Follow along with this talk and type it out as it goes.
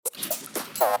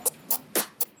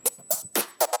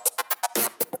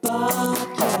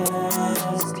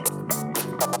Bobcast.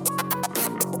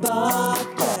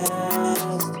 Bobcast.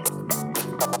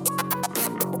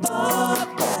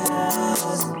 Bobcast.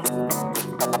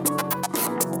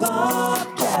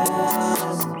 Bobcast.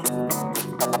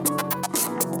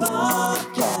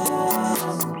 Bobcast.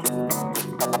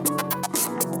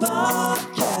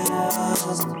 Bobcast.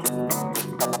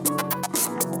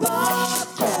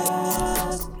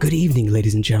 Bobcast. Good evening,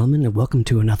 ladies and gentlemen, and welcome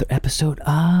to another episode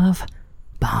of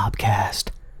Bobcast.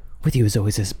 With you as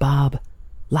always is Bob,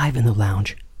 live in the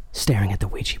lounge, staring at the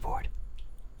Ouija board.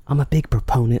 I'm a big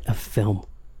proponent of film.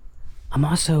 I'm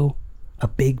also a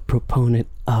big proponent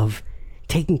of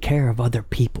taking care of other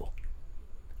people.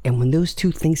 And when those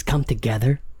two things come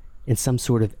together in some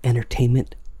sort of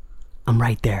entertainment, I'm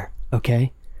right there,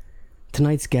 okay?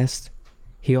 Tonight's guest,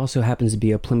 he also happens to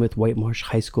be a Plymouth Whitemarsh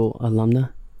High School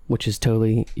alumna, which is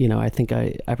totally, I think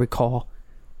I recall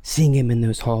seeing him in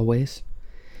those hallways.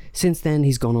 Since then,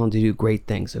 he's gone on to do great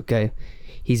things, okay?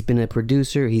 He's been a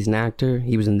producer, he's an actor,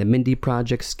 he was in the Mindy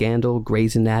Project, Scandal,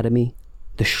 Grey's Anatomy,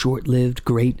 The Short-Lived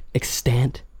Great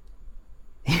Extant.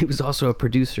 He was also a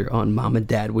producer on Mom and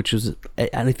Dad, which was,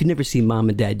 and if you've never seen Mom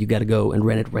and Dad, you got to go and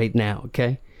rent it right now,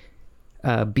 okay?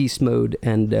 Beast Mode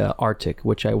and Arctic,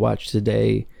 which I watched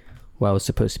today while I was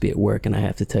supposed to be at work, and I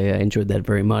have to tell you, I enjoyed that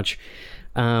very much.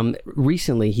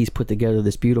 Recently, he's put together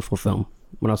this beautiful film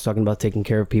when I was talking about taking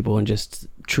care of people and just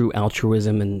true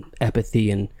altruism and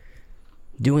empathy and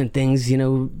doing things,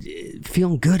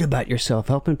 feeling good about yourself,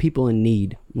 helping people in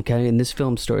need, okay? And this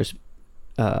film stars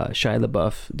Shia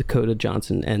LaBeouf, Dakota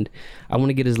Johnson, and I want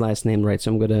to get his last name right,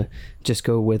 so I'm going to just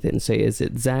go with it and say, is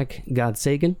it Zach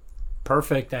Godsagan?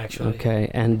 Perfect, actually.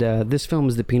 Okay, and this film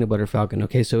is the Peanut Butter Falcon,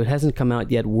 okay? So it hasn't come out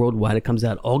yet worldwide. It comes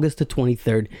out August the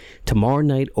 23rd, tomorrow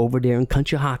night over there in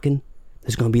Conshohocken.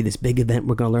 There's going to be this big event.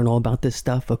 We're going to learn all about this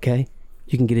stuff, okay?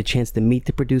 You can get a chance to meet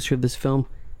the producer of this film.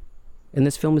 And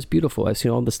this film is beautiful. I've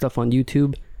seen all the stuff on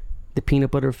YouTube. The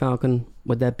Peanut Butter Falcon.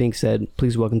 With that being said,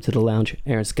 please welcome to the lounge,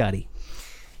 Aaron Scotti.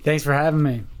 Thanks for having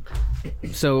me.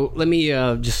 So let me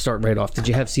just start right off. Did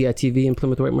you have CITV in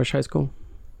Plymouth Whitemarsh High School?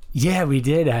 Yeah, we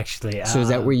did actually. So is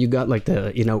that where you got like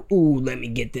the, let me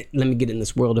get in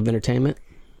this world of entertainment?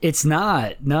 It's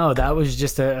not. No, that was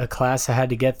just a class I had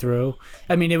to get through.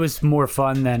 I mean, it was more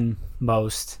fun than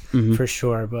most, for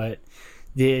sure. But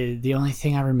the only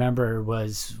thing I remember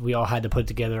was we all had to put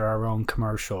together our own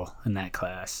commercial in that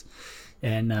class.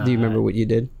 And do you remember what you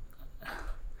did?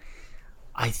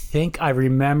 I think I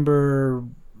remember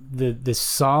the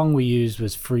song we used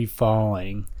was Free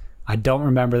Falling. I don't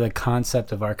remember the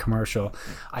concept of our commercial.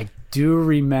 I do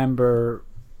remember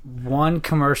one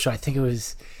commercial. I think it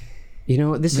was...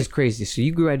 this is crazy. So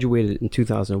you graduated in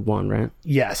 2001, right?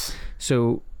 Yes.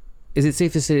 So is it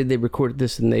safe to say that they recorded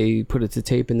this and they put it to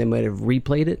tape and they might have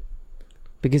replayed it?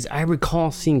 Because I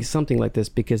recall seeing something like this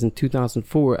because in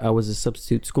 2004, I was a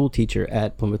substitute school teacher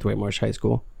at Plymouth Whitemarsh High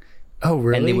School. Oh,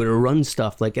 really? And they would run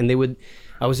stuff I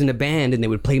was in a band and they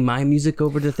would play my music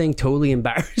over the thing. Totally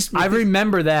embarrassed me. I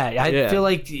remember that. I feel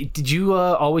like, did you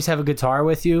always have a guitar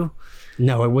with you?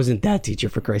 No, I wasn't that teacher,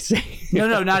 for Christ's sake.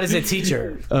 No, not as a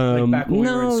teacher. Like back when we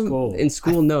were in school. In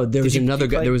school, no. There was another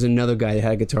guy. There was another guy that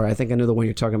had a guitar. I think I know the one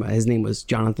you're talking about. His name was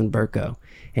Jonathan Burko,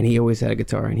 and he always had a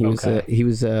guitar. And he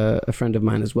was a friend of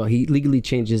mine as well. He legally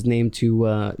changed his name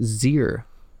to Zier.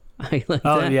 I like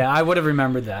that. Yeah, I would have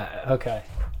remembered that. Okay.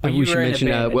 We should mention,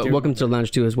 welcome to the lounge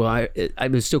too as well. I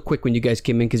was so quick when you guys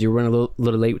came in because you were running a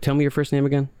little late. Tell me your first name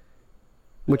again.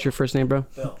 What's your first name, bro?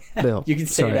 Bill. You can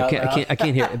say it out loud. I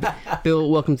can't hear it.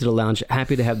 Bill, welcome to the lounge.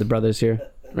 Happy to have the brothers here,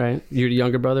 right? You're the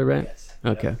younger brother, right? Yes.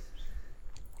 Okay.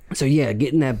 So yeah,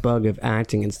 getting that bug of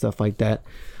acting and stuff like that.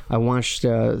 I watched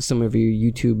some of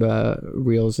your YouTube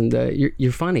reels, and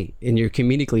you're funny, and you're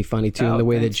comedically funny too, in the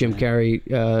way that Jim Carrey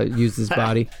used his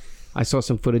body. I saw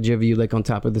some footage of you like on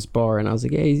top of this bar, and I was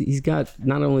like, hey, he's got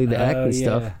not only the acting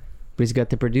stuff, but he's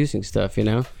got the producing stuff,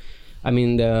 I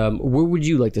mean, where would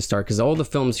you like to start? Because all the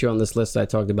films here on this list I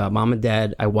talked about, Mom and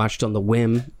Dad, I watched on the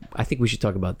whim. I think we should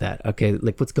talk about that. Okay,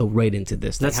 let's go right into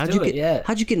this. How'd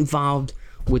you get involved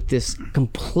with this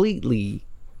completely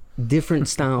different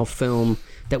style film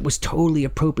that was totally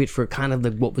appropriate for kind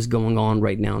of what was going on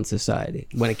right now in society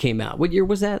when it came out? What year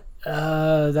was that?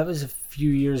 That was a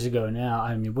few years ago now.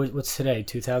 I mean, what's today?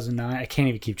 2009? I can't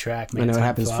even keep track, man. I know it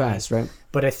happens fast, right?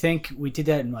 But I think we did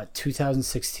that in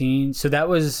 2016. So that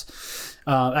was,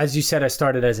 as you said, I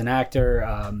started as an actor.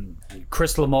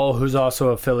 Chris Lamole, who's also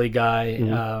a Philly guy,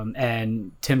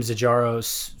 and Tim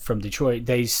Zajaros from Detroit,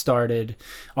 they started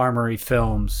Armory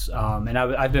Films. And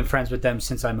I've been friends with them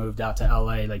since I moved out to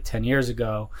LA like 10 years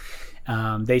ago.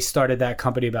 They started that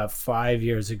company about 5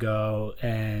 years ago,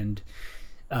 and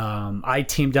I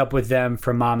teamed up with them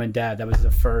for Mom and Dad. That was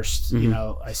the first,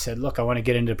 I said, look, I want to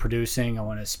get into producing. I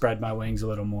want to spread my wings a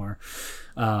little more.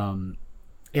 And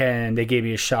they gave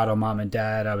me a shot on Mom and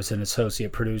Dad. I was an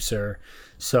associate producer.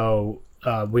 So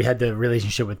we had the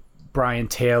relationship with Brian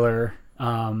Taylor,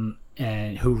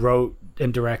 and who wrote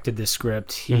and directed the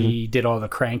script. He did all the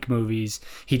Crank movies.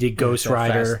 He did Ghost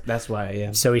Rider. That's why,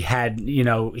 yeah. So he had,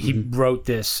 he wrote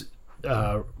this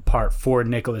part for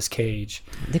Nicolas Cage.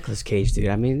 Nicolas Cage, dude.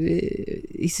 I mean,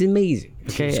 he's amazing.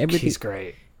 Okay, He's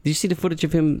great. Did you see the footage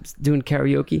of him doing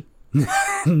karaoke?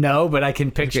 No, but I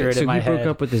can picture it in my head. So he broke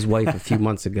up with his wife a few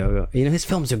months ago. His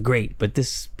films are great, but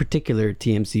this particular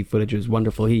TMC footage was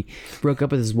wonderful. He broke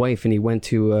up with his wife and he went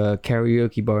to a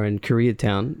karaoke bar in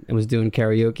Koreatown and was doing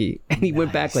karaoke. And he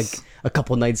went back like a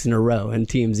couple nights in a row, and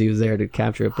TMZ was there to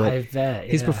capture it. But I bet,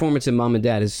 his performance in Mom and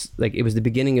Dad is like, it was the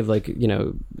beginning of like,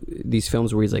 these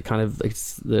films where he's like kind of like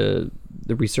the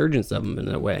resurgence of him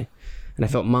in a way. And I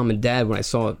felt Mom and Dad, when I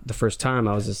saw it the first time,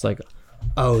 I was just like,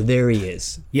 oh, there he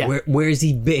is. Yeah. Where's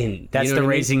he been? That's the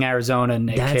Raising Arizona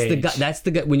Nick Cage. The guy. That's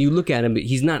the guy. When you look at him,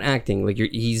 he's not acting. Like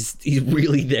he's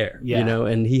really there. Yeah.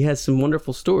 And he has some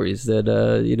wonderful stories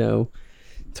that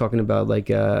talking about,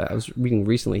 like I was reading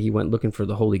recently, he went looking for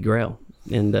the Holy Grail.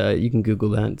 And you can Google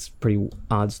that. It's a pretty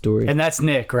odd story. And that's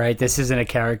Nick, right? This isn't a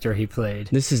character he played.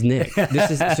 This is Nick. This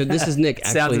is Nick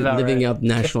actually living up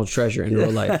National Treasure in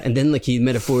real life. And then like he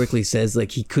metaphorically says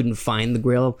like he couldn't find the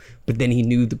Grail, but then he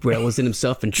knew the Grail was in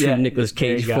himself in true Nicolas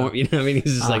Cage form. You know what I mean?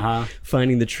 He's just like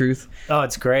finding the truth. Oh,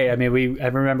 it's great. I mean, I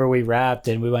remember we wrapped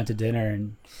and we went to dinner,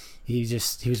 and he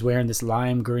was wearing this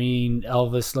lime green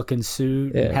Elvis looking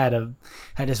suit, and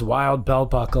had this wild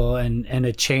belt buckle and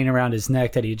a chain around his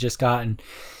neck that he had just gotten.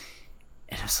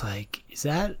 And I was like, is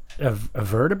that a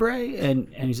vertebrae? And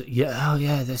he's like, yeah, oh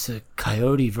yeah, that's a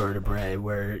coyote vertebrae,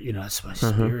 where it's my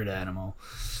spirit animal.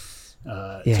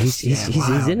 He's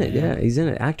in it. Yeah, he's in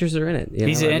it. Actors are in it.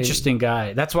 He's an interesting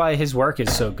guy. That's why his work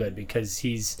is so good, because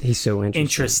he's so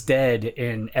interested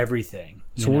in everything.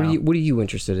 So what are you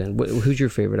interested in? Who's your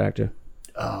favorite actor?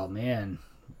 Oh man,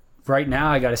 right now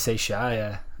I got to say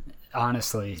Shia.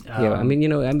 Honestly,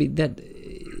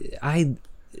 I've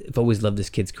always loved this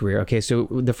kid's career. Okay, so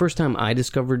the first time I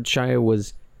discovered Shia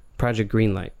was Project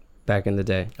Greenlight back in the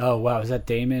day. Oh wow, is that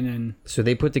Damon? And so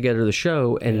they put together the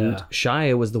show, and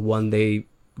Shia was the one they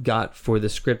got for the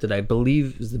script that I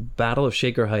believe is the Battle of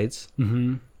Shaker Heights.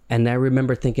 Mm-hmm. And I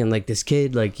remember thinking, like, this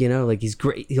kid, like, like he's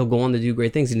great. He'll go on to do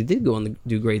great things. And he did go on to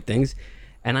do great things.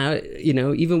 And I,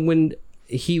 even when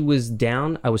he was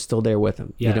down, I was still there with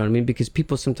him. Yeah. You know what I mean? Because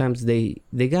people sometimes, they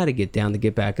got to get down to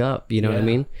get back up. You know what I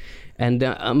mean? And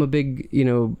I'm a big,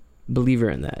 believer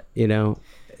in that, And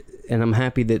I'm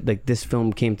happy that, like, this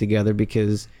film came together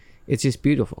because it's just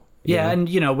beautiful. Yeah, and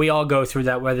we all go through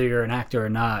that, whether you're an actor or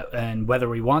not, and whether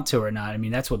we want to or not. I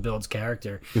mean, that's what builds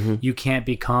character. Mm-hmm. You can't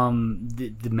become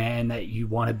the man that you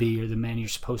want to be, or the man you're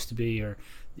supposed to be, or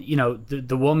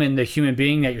the woman, the human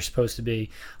being that you're supposed to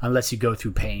be, unless you go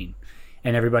through pain.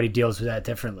 And everybody deals with that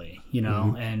differently,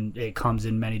 and it comes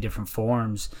in many different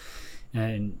forms.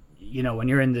 And when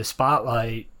you're in the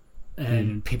spotlight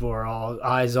and people are all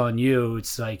eyes on you,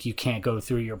 it's like you can't go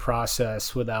through your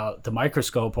process without the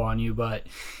microscope on you. But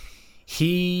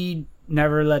he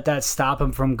never let that stop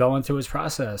him from going through his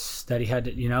process, that he had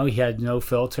to, he had no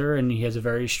filter, and he has a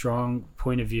very strong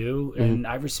point of view. And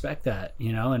I respect that,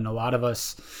 and a lot of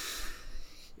us,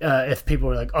 if people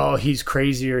are like, oh, he's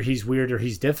crazy, or he's weird, or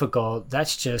he's difficult,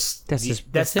 that's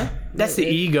the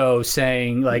ego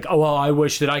saying, like, oh, well, I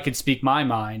wish that I could speak my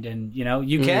mind. And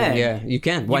you can. Yeah, you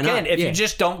can. Why not? If you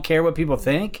just don't care what people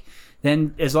think,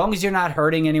 then as long as you're not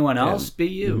hurting anyone else, be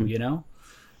you,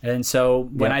 And so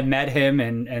when I met him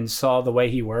and saw the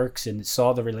way he works, and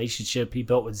saw the relationship he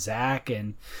built with Zach,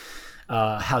 and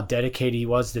how dedicated he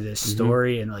was to this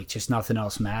story, and like just nothing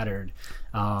else mattered.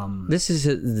 This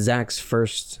is Zach's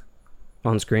first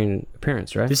on-screen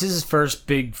appearance, right? This is his first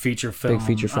big feature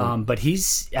film. But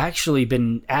he's actually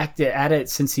been at it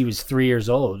since he was 3 years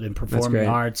old, in performing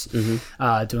arts,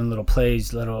 doing little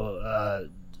plays, little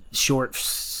short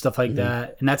stuff like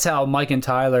that. And that's how Mike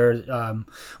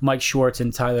Schwartz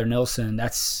and Tyler Nilsson,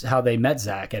 that's how they met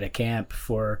Zach at a camp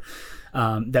for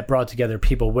that brought together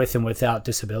people with and without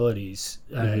disabilities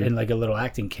in like a little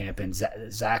acting camp. And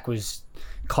Zach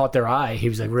caught their eye. He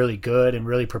was like really good and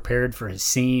really prepared for his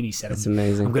scene. He said, "That's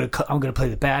amazing. I'm gonna play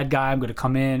the bad guy. I'm gonna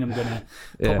come in. I'm gonna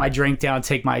put my drink down,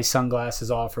 take my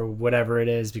sunglasses off, or whatever it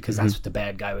is, because that's what the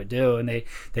bad guy would do." And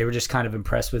they were just kind of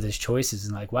impressed with his choices,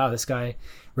 and like, wow, this guy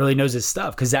really knows his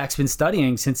stuff. Because Zach's been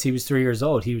studying since he was 3 years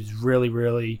old. He was really,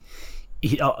 really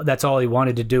that's all he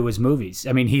wanted to do was movies.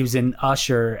 I mean, he was an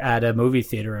usher at a movie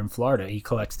theater in Florida. He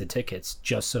collects the tickets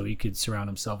just so he could surround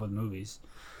himself with movies.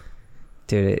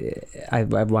 Dude,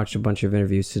 I've watched a bunch of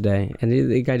interviews today, and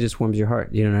the guy just warms your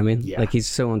heart. You know what I mean? Yeah. Like, he's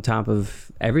so on top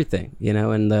of everything, you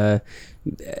know. And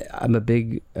I'm a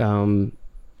big,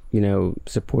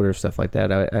 supporter of stuff like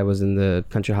that. I was in the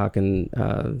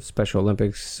Conshohocken Special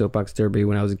Olympics soapbox derby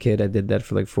when I was a kid. I did that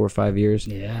for like 4 or 5 years.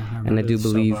 Yeah, and I do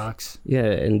believe, soapbox. yeah,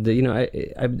 and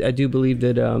I do believe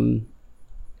that,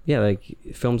 like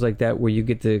films like that where you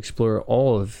get to explore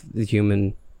all of the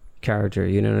human character.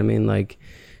 You know what I mean? Like,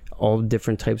 all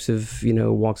different types of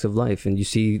walks of life, and you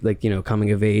see like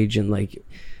coming of age, and like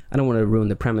I don't want to ruin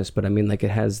the premise, but I mean like it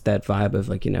has that vibe of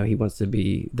like he wants to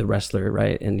be the wrestler,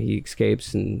 right? And he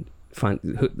escapes and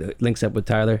links up with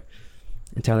Tyler,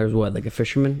 and Tyler's what, like a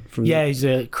fisherman from he's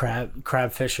a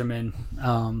crab fisherman,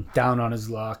 down on his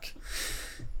luck.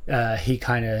 He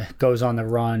kind of goes on the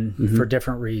run for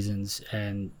different reasons,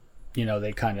 and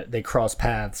they cross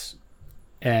paths,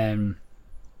 and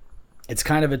it's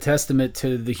kind of a testament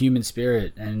to the human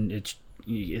spirit, and it's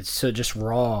so just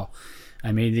raw.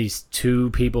 I mean, these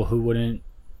two people who wouldn't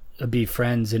be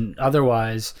friends and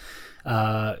otherwise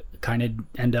kind of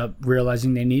end up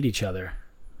realizing they need each other.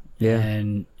 Yeah.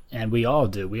 And we all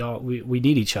do. We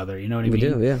need each other, you know what I mean? We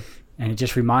do, yeah. And it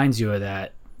just reminds you of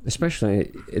that.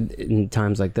 Especially in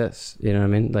times like this, you know what I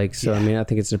mean? Like, so, yeah. I mean, I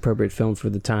think it's an appropriate film for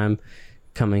the time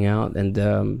coming out,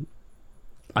 and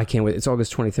I can't wait. It's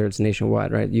August 23rd. It's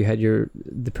nationwide, right? You had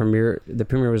the premiere. The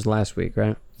premiere was last week,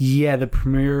 right? Yeah, the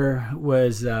premiere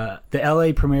was the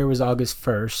LA premiere was August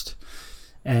 1st,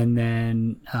 and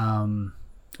then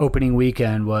opening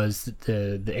weekend was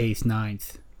the 8th,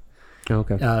 9th.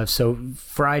 Okay. So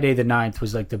Friday the 9th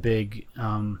was like the big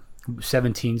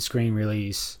 17 screen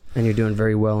release. And you're doing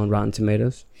very well on Rotten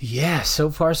Tomatoes? Yeah, so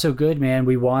far so good, man.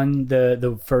 We won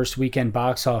the first weekend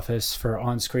box office for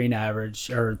on-screen average,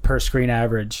 or per screen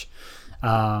average.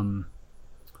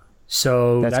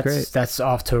 So that's great. That's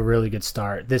off to a really good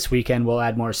start. This weekend we'll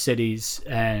add more cities,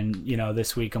 and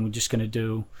this week I'm just going to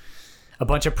do a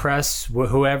bunch of press.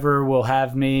 Whoever will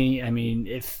have me. I mean,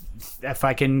 if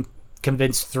I can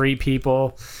convince 3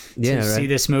 people to see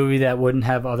this movie that wouldn't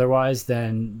have otherwise,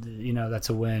 then that's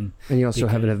a win. And you also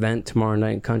have an event tomorrow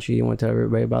night in Country. You want to tell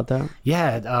everybody about that?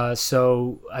 Yeah,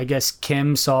 so I guess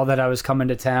Kim saw that I was coming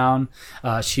to town.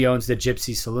 She owns the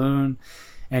Gypsy Saloon,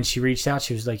 and she reached out.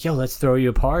 She was like, yo, let's throw you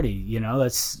a party.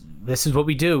 This is what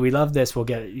we do. We love this. We'll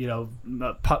get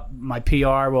my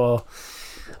PR will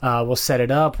we'll set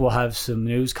it up. We'll have some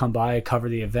news come by, cover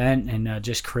the event, and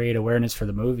just create awareness for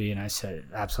the movie. And I said,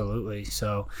 absolutely.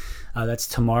 So that's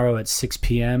tomorrow at 6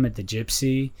 p.m. at the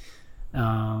Gypsy,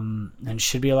 and it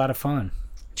should be a lot of fun.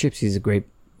 Gypsy's a great,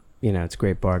 it's a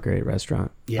great bar, great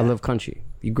restaurant. Yeah. I love Country.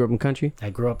 You grew up in Country? I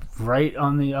grew up right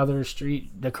on the other street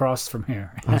across from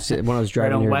here. When I was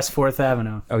driving right on here. West 4th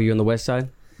Avenue. Oh, you on the west side?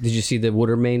 Did you see the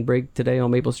water main break today on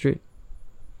Maple Street?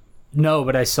 No,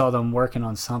 but I saw them working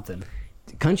on something.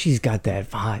 Country's got that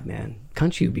vibe, man.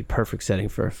 Country would be perfect setting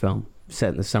for a film set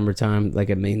in the summertime.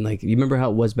 Like, I mean, like, you remember how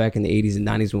it was back in the 80s and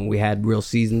 90s when we had real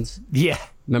seasons? Yeah.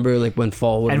 Remember, like, when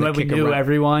fall would and when we knew around?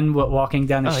 Everyone walking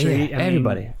down the street. Yeah.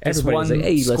 Everybody. This one like,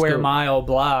 hey, square mile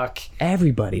block.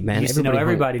 Everybody, man. I used to know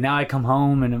everybody. Now I come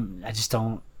home and I just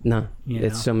don't. No,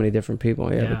 it's so many different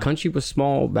people. Yeah, but Country was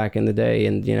small back in the day,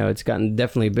 and it's gotten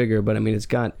definitely bigger. But I mean, it's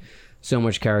got so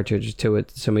much character to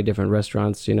it. So many different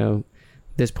restaurants.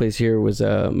 This place here was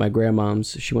my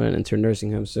grandmom's. She went into a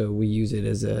nursing home, so we use it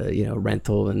as a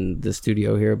rental and the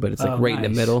studio here. But it's like right in the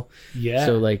middle. Yeah.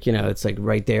 So like it's like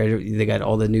right there. They got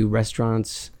all the new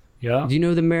restaurants. Yeah. Do you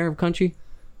know the mayor of Country?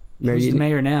 Who's the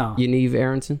mayor now? Yaniv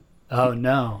Aronson. Oh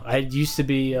no! I used to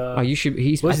be. You should.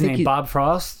 What's his name? Bob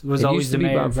Frost was always the mayor.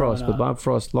 It used to be Bob Frost, but Bob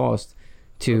Frost lost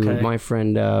to my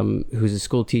friend who's a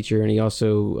school teacher, and he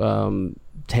also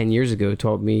 10 years ago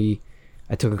taught me.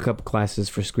 I took a couple classes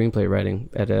for screenplay writing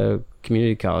at a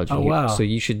community college. Oh wow! So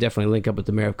you should definitely link up with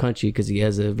the mayor of Country because he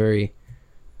has a very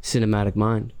cinematic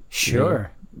mind.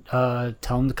 Sure.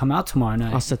 Tell him to come out tomorrow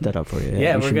night. I'll set that up for you.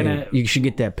 Yeah, we're gonna. You should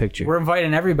get that picture. We're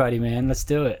inviting everybody, man. Let's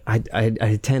do it. I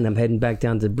attend. I'm heading back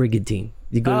down to Brigantine.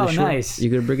 You go to the nice. You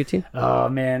go to Brigantine? Oh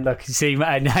man, look. See,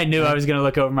 I knew I was gonna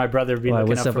look over my brother, be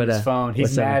looking up from his phone.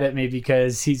 He's mad at me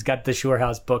because he's got the shore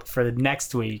house booked for the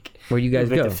next week. Where you guys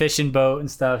go? The fishing boat and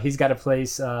stuff. He's got a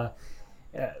place.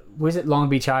 Was it Long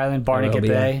Beach Island, Barnegat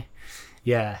Bay?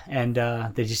 Yeah, and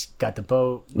they just got the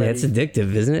boat ready. Yeah, it's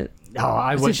addictive, isn't it? Oh,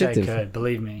 I wish I could,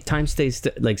 believe me. Time stands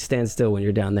still when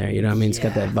you're down there, you know what I mean? It's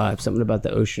got that vibe, something about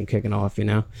the ocean kicking off,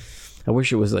 I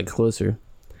wish it was like closer.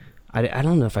 I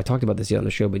don't know if I talked about this yet on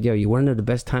the show, but yo, you want to know the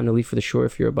best time to leave for the shore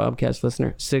if you're a Bobcast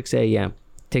listener? 6 a.m.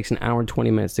 Takes an hour and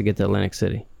 20 minutes to get to Atlantic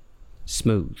City.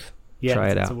 Smooth. Yeah, Try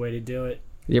it that's out. a way to do it.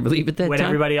 You ever leave at that When time?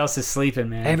 everybody else is sleeping,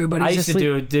 man. Everybody's I used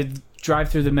asleep. to drive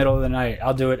through the middle of the night.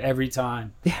 I'll do it every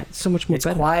time. Yeah, it's so much more It's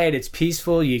better. quiet. It's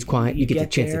peaceful. It's quiet. You get the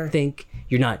chance there. to think.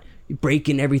 You're not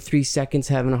breaking every 3 seconds,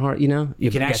 having a heart. You know, You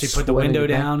can got actually put the sweat on window your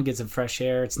back. down, get some fresh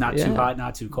air. It's not too Yeah. hot,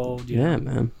 not too cold. You know? Yeah,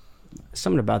 man.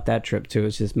 Something about that trip too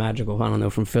is just magical. I don't know,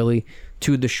 from Philly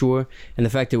to the shore, and the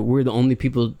fact that we're the only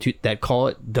people that call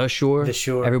it the shore. The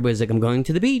shore. Everybody's like, "I'm going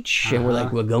to the beach," and we're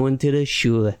like, "We're going to the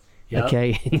shore." Yep.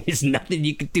 Okay, there's nothing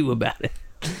you can do about it.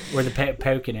 We're the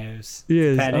Poconos.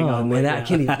 Yes. Depending Oh on man, what, I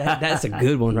can't even, that's a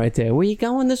good one right there. Where you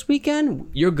going this weekend?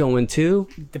 You're going to.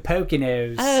 the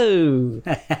Poconos. Oh,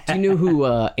 do you know who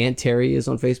Aunt Terry is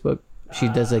on Facebook? She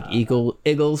does like Eagles.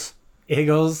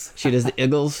 Eagles. She does the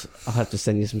Eagles. I'll have to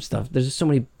send you some stuff. There's just so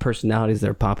many personalities that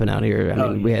are popping out here. I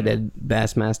mean, we had Ed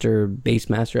Bassmaster,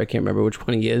 Bassmaster. I can't remember which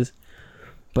one he is.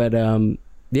 But yeah,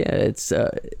 it's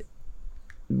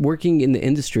working in the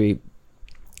industry,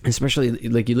 especially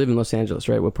like you live in Los Angeles,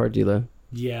 right? What part do you live?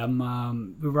 Yeah,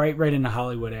 I'm right in the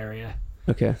Hollywood area.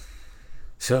 Okay.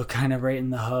 So kind of right in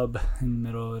the hub, in the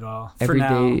middle of it all. For Every now,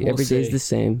 day, we'll every day is see. the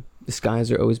same. The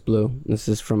skies are always blue. This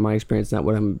is from my experience, not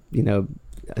what I'm,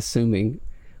 assuming.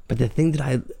 But the thing that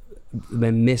I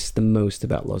missed the most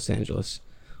about Los Angeles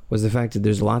was the fact that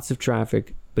there's lots of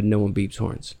traffic, but no one beeps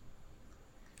horns.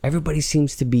 Everybody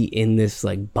seems to be in this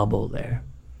like bubble there.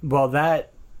 Well,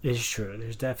 that is true.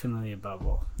 There's definitely a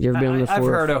bubble. You ever been on the I've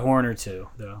four? heard a horn or two,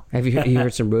 though. Have you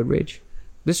heard some road rage?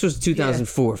 This was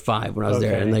 2004 or 5 when I was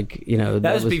there, Okay. and like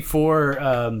That was before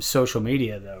social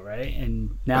media, though, right?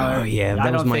 And now, Oh, yeah, I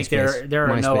that was don't think MySpace. there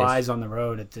are no MySpace. eyes on the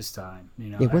road at this time.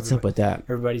 yeah. What's up with that?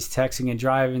 Everybody's texting and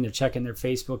driving. They're checking their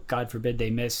Facebook. God forbid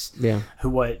they miss Yeah,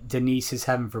 what Denise is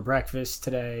having for breakfast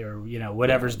today, or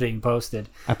whatever's being posted.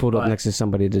 I pulled up But- next to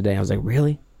somebody today. I was like,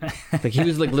 really? Like he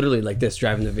was like literally like this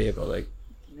driving the vehicle, like.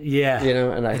 Yeah,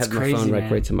 And I It's had my crazy, phone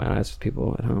man. right to my eyes with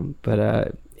people at home.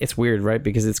 But it's weird, right?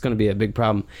 Because it's going to be a big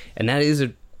problem. And that is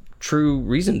a true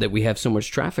reason that we have so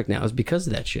much traffic now is because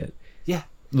of that shit. Yeah.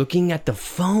 Looking at the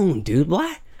phone, dude.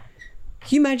 What?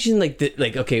 Can you imagine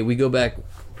okay, we go back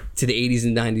to the 80s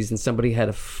and 90s and somebody had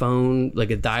a phone,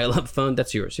 like a dial-up phone.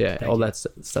 That's yours. Yeah. All that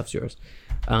stuff's yours.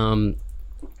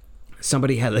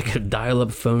 Somebody had like a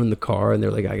dial-up phone in the car and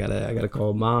they're like, I gotta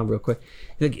call mom real quick.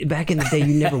 Like back in the day,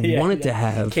 you never wanted to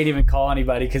have. Can't even call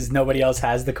anybody because nobody else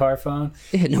has the car phone.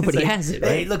 Yeah, nobody It's like, has it,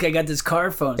 right? Hey, look, I got this car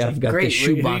phone. It's Yeah, like, I've got great. the Who are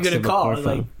you shoebox gonna of a call? car Like,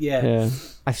 phone. yeah,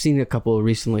 I've seen a couple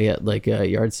recently at like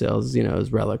yard sales,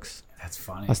 as relics. that's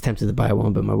funny. I was tempted to buy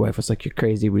one, but my wife was like, "You're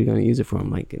crazy. What are you going to use it for?" I'm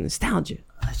like, "Nostalgia."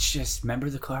 Let's just remember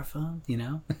the car phone. You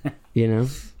know.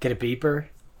 Get a beeper.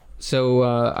 So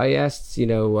I asked,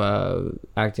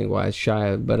 acting wise,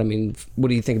 Shia, but I mean, what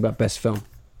do you think about best film?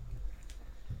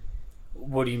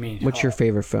 What do you mean? What's your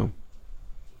favorite film?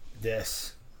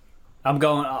 This? I'm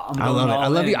going. I love it. I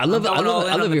love you. I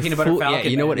love your peanut butter full. falcon. Yeah,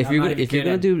 you know what? man. I'm not even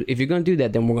If you're gonna do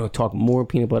that, then we're gonna talk more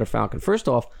peanut butter falcon. First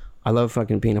off, I love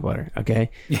fucking peanut butter. Okay,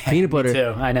 peanut butter.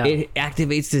 too, I know. It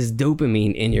activates this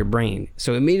dopamine in your brain.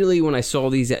 So immediately when I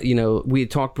saw these, we had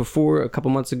talked before a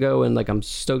couple months ago, and like I'm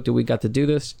stoked that we got to do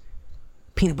this.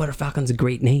 Peanut butter falcon's a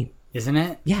great name. Isn't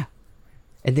it? Yeah.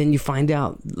 And then you find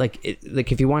out, like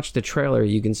if you watch the trailer,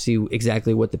 you can see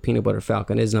exactly what the peanut butter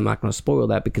falcon is. And I'm not going to spoil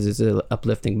that because it's an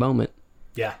uplifting moment.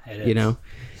 Yeah, it is.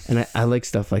 And I like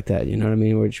stuff like that. You know what I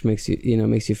mean? Which makes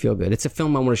you feel good. It's a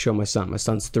film I want to show my son. My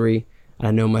son's 3, and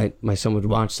I know my son would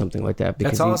watch something like that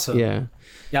because That's awesome. Yeah.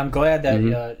 Yeah, I'm glad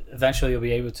that eventually you'll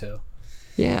be able to.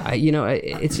 Yeah.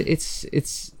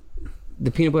 It's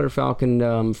the peanut butter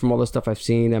falcon. From all the stuff I've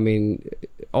seen, I mean,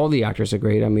 all the actors are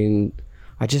great. I mean,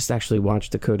 I just actually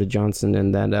watched Dakota Johnson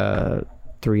in that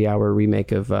 3-hour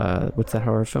remake of what's that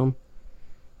horror film?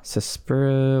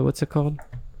 Suspiria. What's it called?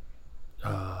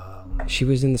 She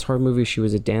was in this horror movie. She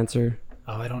was a dancer.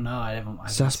 Oh, I don't know. I haven't.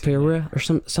 Suspiria or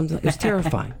something. It was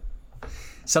terrifying.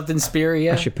 Something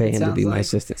Spiria. I should pay him to be my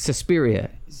assistant. Suspiria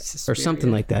or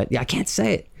something like that. Yeah, I can't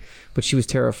say it, but she was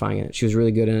terrifying in it. She was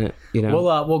really good in it.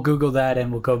 We'll Google that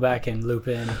and we'll go back and loop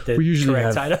in the We usually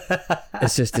correct have- title.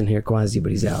 Assistant here, Quasi,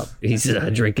 but he's out. He's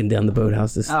drinking down the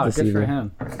boathouse this Oh, good evening. for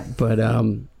him. But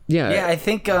Yeah, I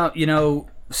think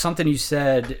something you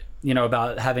said,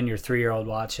 about having your 3-year-old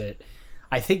watch it.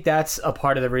 I think that's a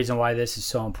part of the reason why this is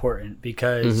so important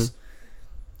because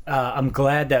I'm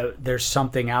glad that there's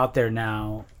something out there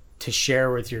now to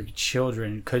share with your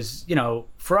children. Because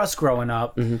for us growing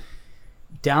up,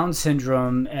 Down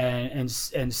syndrome and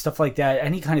stuff like that,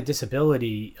 any kind of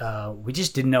disability, we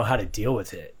just didn't know how to deal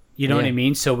with it. You know what I Yeah.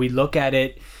 mean? So we look at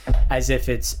it as if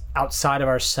it's outside of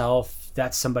ourselves.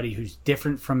 That's somebody who's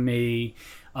different from me.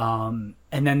 And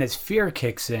then this fear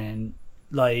kicks in,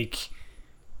 like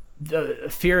the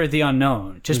fear of the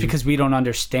unknown. Just because we don't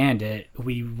understand it,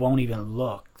 we won't even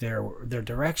look their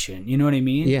direction. You know what I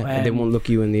mean? Yeah, and they won't look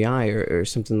you in the eye or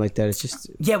something like that. It's just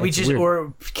it's weird.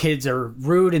 Or kids are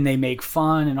rude and they make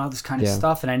fun and all this kind of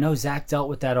stuff. And I know Zach dealt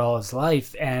with that all his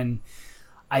life, and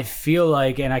I feel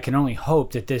like, and I can only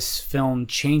hope that this film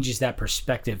changes that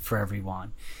perspective for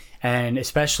everyone, and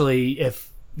especially if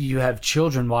you have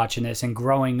children watching this and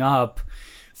growing up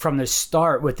from the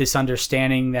start with this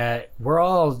understanding that we're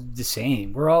all the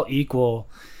same, we're all equal.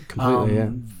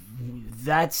 Completely,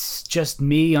 That's just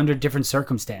me under different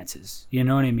circumstances. You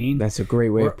know what I mean? That's a great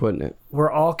way of putting it. We're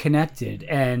all connected,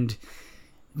 and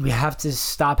we have to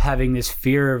stop having this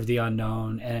fear of the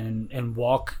unknown and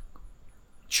walk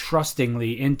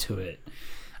trustingly into it.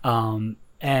 And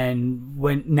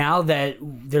now that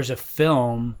there's a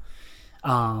film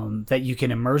that you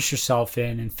can immerse yourself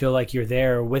in and feel like you're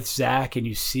there with Zach, and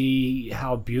you see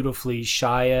how beautifully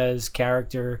Shia's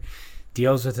character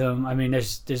deals with him. I mean,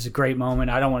 there's a great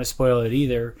moment. I don't want to spoil it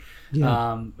either.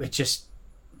 Yeah. It's just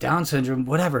Down syndrome,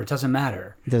 whatever. It doesn't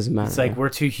matter. It doesn't matter. It's like we're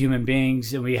two human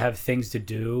beings and we have things to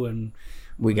do, and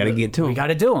we got to get to them. We got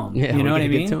to do them. Yeah, you know what I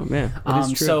mean? Get to 'em. Yeah, it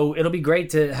is true. So it'll be great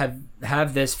to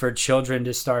have this for children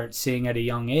to start seeing at a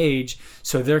young age,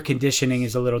 so their conditioning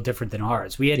is a little different than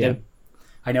ours. We had to.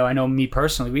 I know me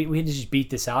personally, we had to just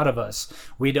beat this out of us.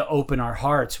 We had to open our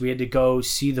hearts. We had to go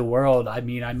see the world. I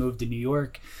mean, I moved to New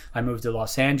York. I moved to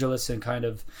Los Angeles and kind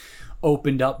of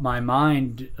opened up my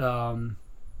mind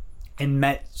and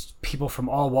met people from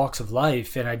all walks of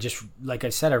life. And I just, like I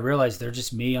said, I realized they're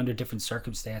just me under different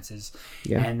circumstances.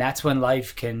 Yeah. And that's when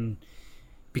life can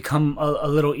become a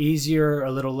little easier,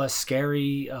 a little less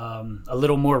scary, a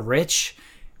little more rich,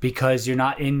 because you're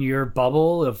not in your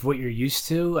bubble of what you're used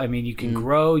to. I mean, you can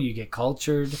grow, you get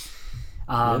cultured,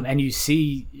 and you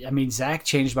see, I mean, Zach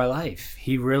changed my life.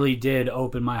 He really did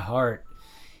open my heart,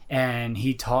 and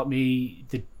he taught me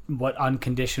what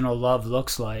unconditional love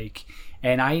looks like.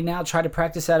 And I now try to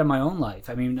practice that in my own life.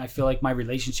 I mean, I feel like my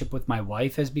relationship with my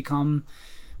wife has become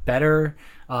better.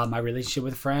 My relationship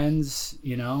with friends,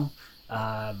 you know,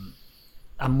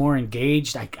 I'm more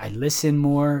engaged. I listen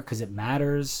more because it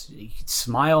matters. You can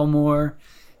smile more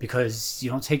because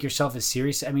you don't take yourself as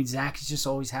serious. I mean, Zach is just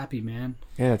always happy, man.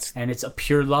 Yeah, and it's a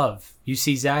pure love. You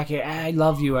see Zach, I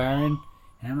love you, Aaron.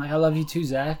 And I'm like, I love you too,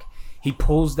 Zach. He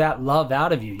pulls that love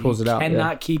out of you. Pulls it out. You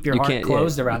cannot keep your heart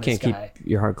closed around this guy. You can't keep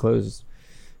your heart closed.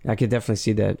 I could definitely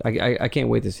see that. I can't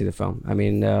wait to see the film. I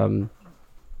mean,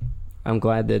 I'm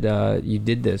glad that you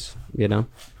did this, you know?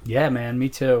 Yeah, man, me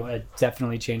too. It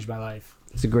definitely changed my life.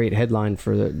 It's a great headline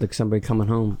for somebody coming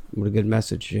home with a good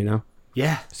message, you know?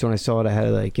 Yeah. So when I saw it, I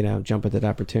had to, jump at that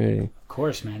opportunity. Of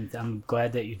course, man. I'm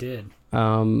glad that you did.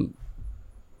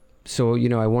 So,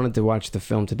 I wanted to watch the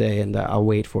film today, and I'll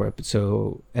wait for it. But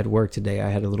so at work today, I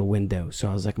had a little window. So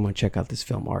I was like, I'm going to check out this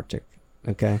film, Arctic.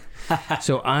 Okay?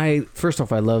 So first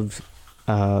off, I loved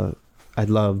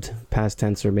past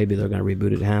tense, or maybe they're going to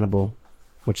reboot it, Hannibal,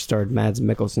 which starred Mads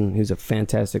Mikkelsen, who's a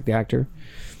fantastic actor.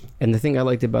 And the thing I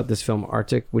liked about this film,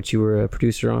 Arctic, which you were a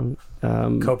producer on,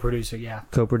 co-producer,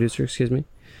 excuse me,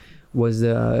 was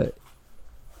there's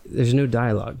no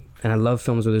dialogue. And I love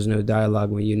films where there's no dialogue,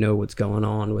 when you know what's going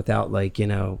on without,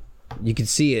 you could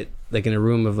see it like in a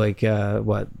room of a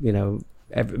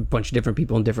bunch of different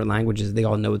people in different languages. They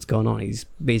all know what's going on. He's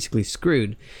basically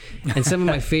screwed. And some of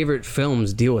my favorite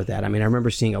films deal with that. I mean, I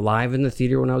remember seeing Alive in the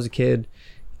theater when I was a kid,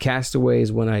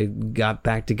 Castaways when I got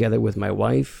back together with my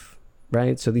wife.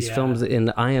 Right, so these films in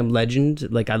I Am Legend,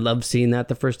 I loved seeing that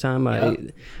the first time.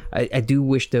 Yep. I do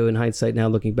wish, though, in hindsight now,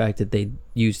 looking back, that they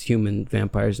used human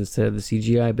vampires instead of the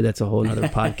CGI, but that's a whole other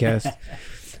podcast.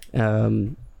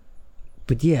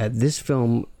 But yeah, this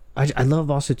film, I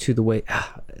love also too the way,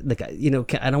 I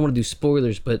don't want to do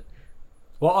spoilers, but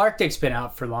well, Arctic's been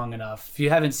out for long enough. If you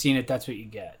haven't seen it, that's what you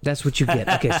get. That's what you get.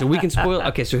 Okay, so we can spoil.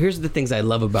 Okay, so here's the things I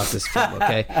love about this film.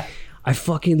 Okay, I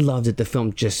fucking love that the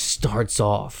film just starts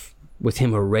off with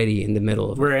him already in the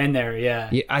middle of it. We're in there,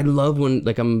 yeah. I love when,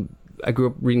 I grew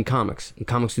up reading comics, and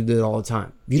comics do that all the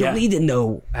time. You don't need to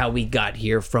know how we got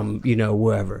here from,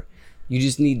 wherever. You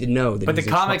just need to know that. But the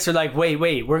comics are like, wait,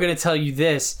 we're going to tell you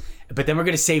this, but then we're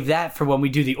going to save that for when we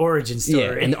do the origin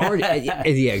story. Yeah,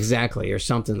 and yeah, exactly, or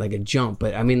something like a jump.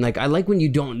 But I mean, I like when you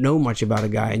don't know much about a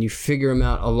guy and you figure him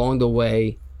out along the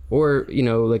way, or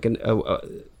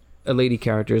a lady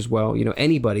character as well.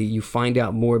 Anybody, you find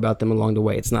out more about them along the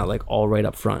way. It's not all right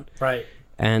up front. Right.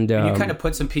 And you kind of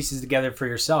put some pieces together for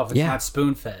yourself. It's not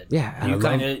spoon fed. Yeah,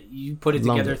 You put it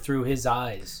together through his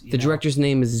eyes. The director's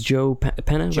name is Joe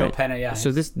Penna. Joe right? Penna, yeah.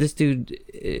 So this dude,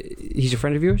 he's a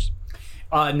friend of yours?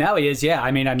 Now he is, yeah.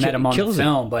 I mean, I met him on the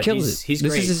film, but he's great.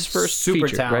 This is his first super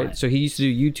feature, talent. right? So he used to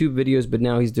do YouTube videos, but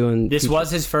now he's doing. This was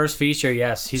his first feature,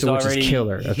 yes. He's which already is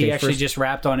killer. Okay, he actually just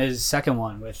wrapped on his second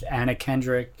one with Anna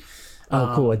Kendrick.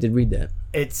 Oh, cool! I did read that.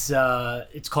 It's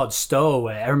called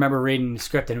Stowaway. I remember reading the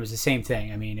script and it was the same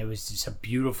thing. I mean, it was just a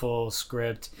beautiful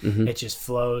script. Mm-hmm. It just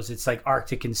flows. It's like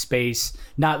Arctic in space.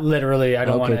 Not literally. I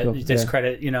don't want to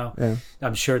discredit. Yeah.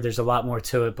 I'm sure there's a lot more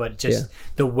to it, but just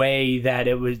the way that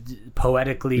it was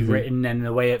poetically written and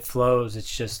the way it flows.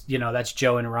 It's just that's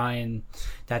Joe and Ryan.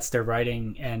 That's their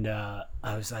writing, and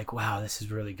I was like, wow, this is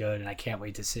really good, and I can't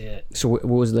wait to see it. So what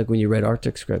was it like when you read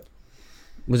Arctic script?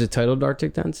 Was it titled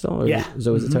Arctic then still? Or was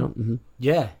that was the title? Mm-hmm.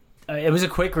 Yeah. It was a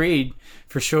quick read,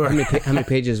 for sure. How many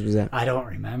pages was that? I don't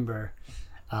remember.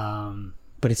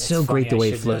 But it's so great the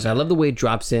way it flows. I love the way it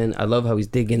drops in. I love how he's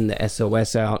digging the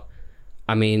SOS out.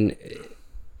 I mean,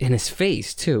 in his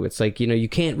face, too. It's like, you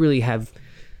can't really have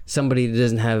somebody that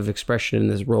doesn't have expression in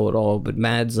this role at all. But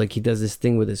Mads, like, he does this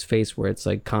thing with his face where it's,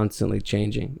 like, constantly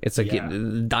changing. It's like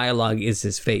the dialogue is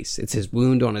his face. It's his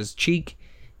wound on his cheek.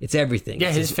 It's everything.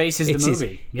 Yeah, his face is the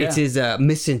movie. It's his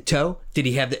missing toe. Did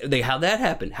he have how'd that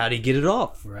happen? How'd he get it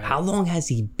off? Right. How long has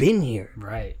he been here?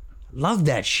 Right. Love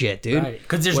that shit, dude.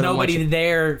 Because there's nobody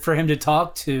there for him to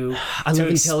talk to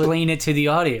explain it to the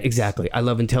audience. Exactly. I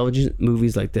love intelligent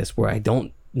movies like this where I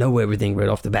don't know everything right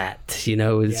off the bat. It's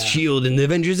S.H.I.E.L.D. and the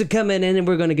Avengers are coming in and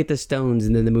we're going to get the stones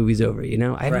and then the movie's over,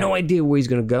 I have no idea where he's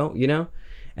going to go,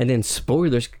 And then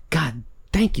spoilers. God,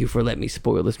 thank you for letting me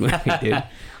spoil this movie, dude. I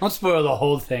won't spoil the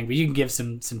whole thing, but you can give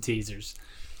some teasers.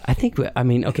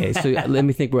 Okay, so let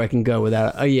me think where I can go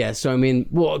without. Oh, yeah. So,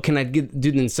 can I do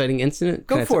the inciting incident?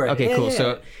 Go for it. Okay, cool. Yeah.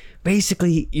 So,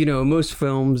 basically, most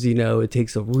films, it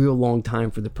takes a real long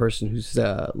time for the person who's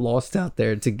lost out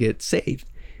there to get saved.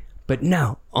 But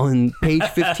no, on page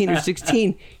 15 or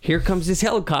 16, here comes this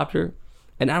helicopter.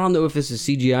 And I don't know if this is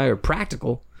CGI or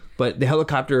practical, but the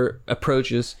helicopter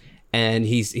approaches. And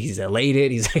he's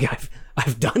elated. He's like,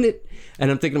 I've done it. And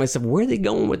I'm thinking to myself, where are they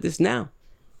going with this now?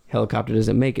 Helicopter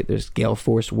doesn't make it. There's gale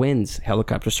force winds.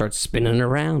 Helicopter starts spinning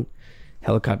around.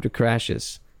 Helicopter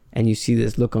crashes. And you see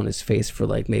this look on his face for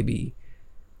like maybe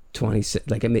 20, it's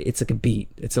like a beat.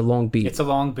 It's a long beat.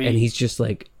 And he's just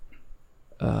like,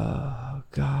 oh,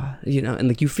 God. And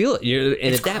like you feel it.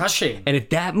 It's crushing. And at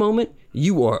that moment,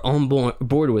 you are on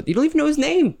board with it. You don't even know his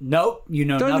name. Nope. You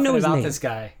know nothing about this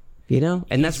guy.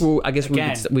 And that's where I guess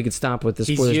we could stop with the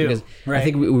spoilers because I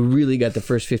think we really got the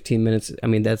first 15 minutes.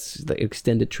 That's the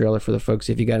extended trailer for the folks.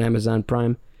 If you got Amazon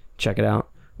Prime, check it out,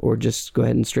 or just go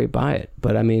ahead and straight buy it.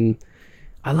 But I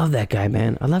love that guy,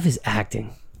 man. I love his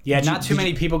acting. Yeah, not too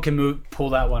many people can pull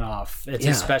that one off. It's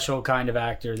a special kind of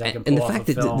actor that can pull off a film. And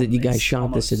the fact that you guys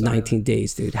shot this in 19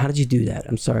 days, dude. How did you do that?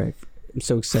 I'm sorry. I'm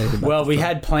so excited about it. Well, we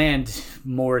had planned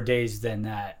more days than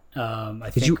that.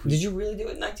 Did you really do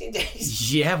it in 19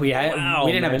 days? Yeah, we had. Wow,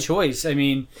 we didn't have a choice. So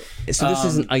this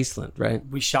is in Iceland, right?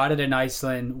 We shot it in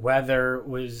Iceland. Weather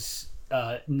was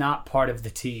not part of the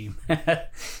team.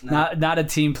 not a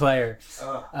team player.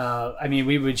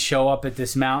 We would show up at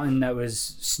this mountain that was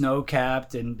snow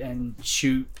capped and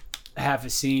shoot half a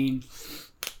scene.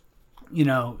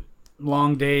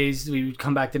 Long days. We would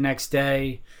come back the next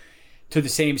day to the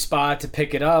same spot to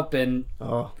pick it up, and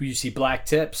you see black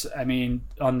tips.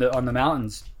 On the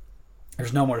mountains,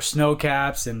 there's no more snow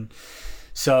caps, and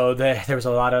so there was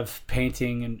a lot of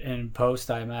painting and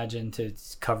post, I imagine, to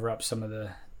cover up some of the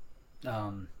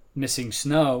missing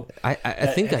snow. I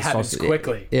think that happens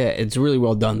quickly. It's really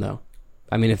well done, though.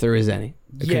 If there is any.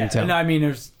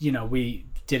 There's we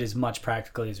did as much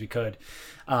practically as we could.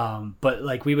 But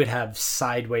like we would have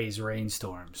sideways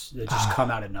rainstorms that just come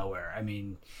out of nowhere.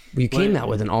 You came out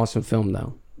with an awesome film,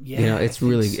 though. Yeah, it's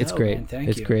great. Man,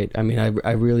 thank you. Great.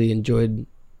 I really enjoyed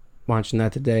watching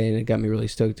that today, and it got me really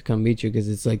stoked to come meet you because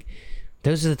it's like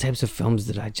those are the types of films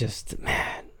that I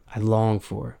long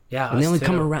for. Yeah, and they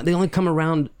only come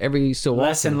around every so often.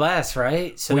 Less and less,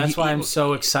 right? So that's why I'm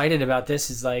so excited about this.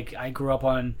 Is like I grew up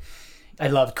on. I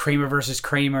loved Kramer versus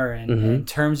Kramer and in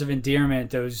Terms of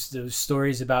Endearment, those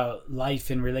stories about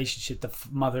life and relationship, the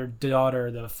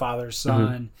mother-daughter, the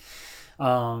father-son,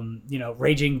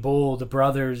 Raging Bull, the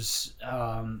brothers,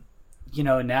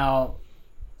 now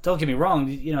don't get me wrong,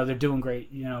 you know, they're doing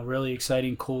great, you know, really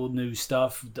exciting, cool new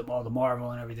stuff, all the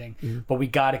Marvel and everything. But we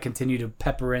got to continue to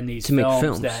pepper in these to make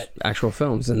films actual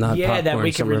films, and not that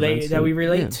we can relate,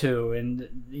 yeah. to,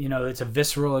 and you know, it's a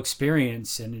visceral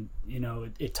experience, and you know,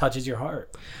 it touches your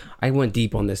heart. I went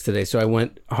deep on this today, so I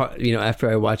went, you know,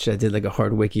 after I watched it, I did like a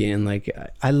hard wiki, and like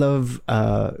I love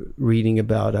reading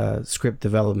about script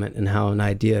development and how an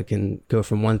idea can go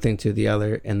from one thing to the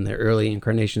other, and the early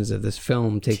incarnations of this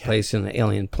film take place in an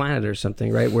alien planet or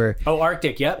something, right? Where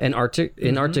Arctic, yep. And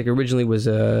Arctic originally was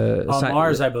on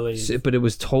Mars, I believe, but it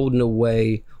was told in a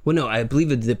way. Well, no, I believe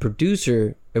that the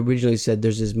producer originally said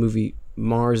there's this movie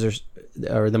Mars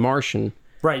or The Martian,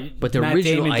 right? But the Matt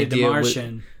original Damon idea did The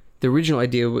Martian. The original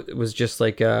idea was just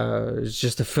like it's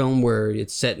just a film where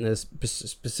it's set in a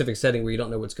specific setting where you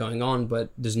don't know what's going on, but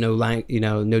there's no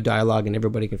no dialogue, and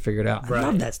everybody can figure it out. Right. I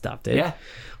love that stuff, dude. Yeah.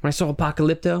 When I saw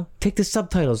Apocalypto, take the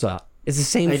subtitles out. It's the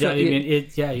same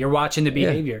film. You're watching the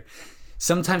behavior. Yeah.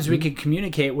 Sometimes we can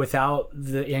communicate without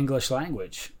the English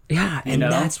language. Yeah, and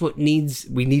that's what we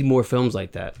need more films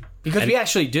like that. Because we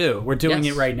actually do. We're doing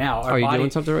it right now. Are you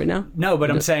doing something right now? No, but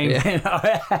I'm saying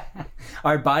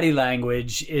our body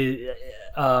language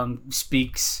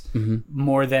speaks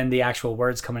more than the actual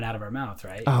words coming out of our mouth,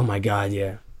 right? Oh my God,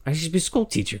 yeah. I should be a school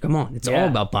teacher. Come on. It's all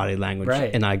about body language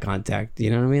and eye contact.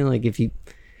 You know what I mean? Like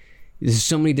there's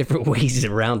so many different ways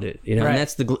around it, you know, and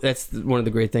that's one of the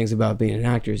great things about being an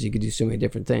actor is you could do so many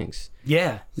different things.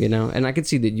 Yeah, you know, and I can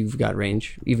see that you've got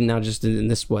range even now. Just in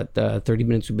this 30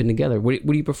 minutes we've been together. What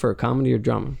do you prefer, comedy or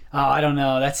drama? Oh, I don't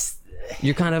know.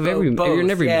 You're kind of you're in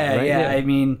every mood, right? Yeah. I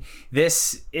mean,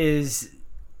 this is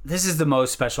the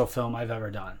most special film I've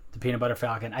ever done. The Peanut Butter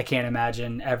Falcon. I can't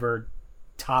imagine ever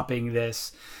topping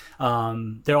this.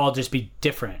 They'll all just be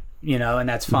different, you know, and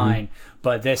that's fine.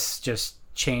 But this just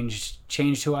changed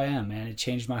who I am, man. It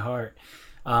changed my heart,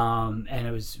 and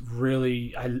it was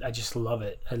really I just love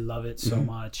it. I love it so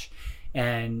much.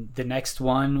 And the next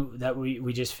one that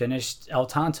we just finished, El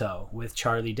Tonto with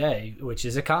Charlie Day, which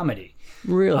is a comedy.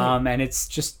 Really? And it's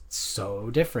just so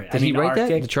different. Did he write that?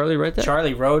 Did Charlie write that?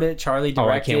 Charlie wrote it. Charlie directed.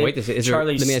 Oh, I can't wait to see.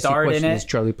 Charlie starred in it. Does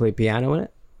Charlie play piano in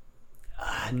it?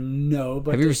 No,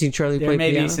 but have you ever seen Charlie play piano?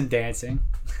 There may be some dancing.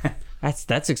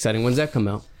 That's exciting. When's that come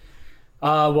out?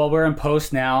 Well, we're in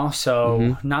post now,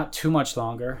 so not too much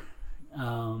longer.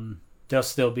 There'll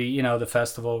still be, you know, the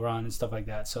festival run and stuff like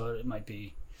that, so it might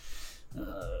be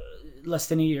less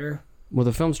than a year. Well,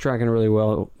 the film's tracking really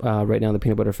well right now, The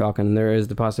Peanut Butter Falcon, and there is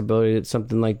the possibility that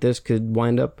something like this could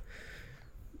wind up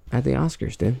at the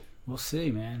Oscars, dude. We'll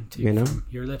see, man. You know, from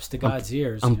your lips to God's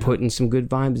ears. I'm putting some good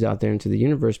vibes out there into the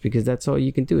universe because that's all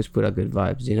you can do is put out good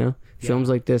vibes, you know? Yeah. Films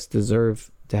like this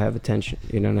deserve to have attention,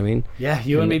 you know what I mean? Yeah,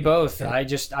 you and me both. I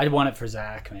want it for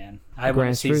Zach, man. I want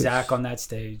to see Zach on that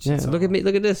stage. Yeah, look at me,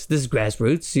 look at this. This is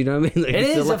grassroots, you know what I mean? Like, it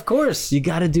is, of course. You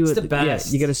got to do it's it. The best.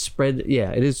 Yeah, you got to spread.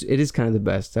 Yeah, it is kind of the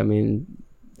best. I mean,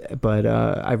 but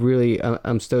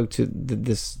I'm stoked to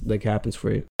this like happens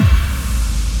for you.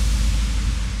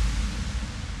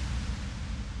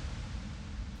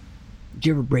 Did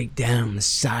you ever break down on the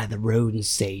side of the road and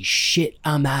say, shit,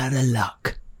 I'm out of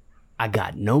luck? I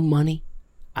got no money.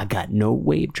 I got no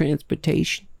way of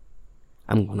transportation.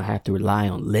 I'm going to have to rely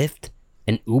on Lyft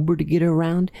and Uber to get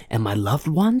around and my loved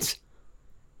ones?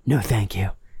 No, thank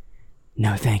you.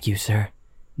 No, thank you, sir.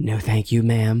 No, thank you,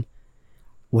 ma'am.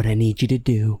 What I need you to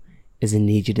do is I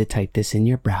need you to type this in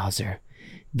your browser.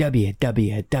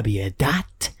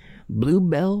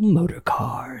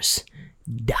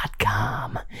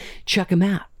 www.bluebellmotorcars.com. Check them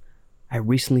out. I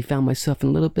recently found myself in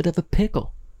a little bit of a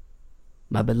pickle.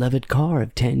 My beloved car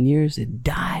of 10 years had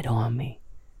died on me.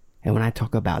 And when I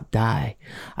talk about die,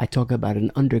 I talk about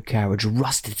an undercarriage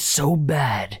rusted so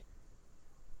bad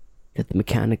that the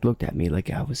mechanic looked at me like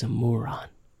I was a moron.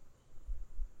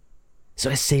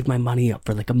 So I saved my money up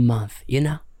for like a month, you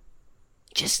know?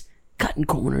 Just cutting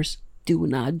corners,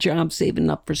 doing odd jobs, saving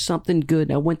up for something good.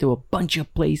 I went to a bunch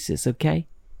of places, okay?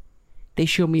 They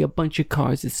showed me a bunch of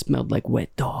cars that smelled like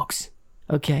wet dogs,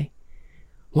 okay?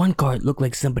 One car looked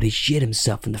like somebody shit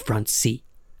himself in the front seat,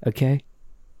 okay?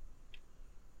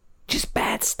 Just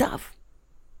bad stuff.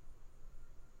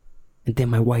 And then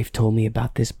my wife told me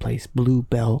about this place,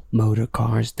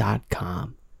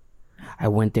 bluebellmotorcars.com. I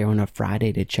went there on a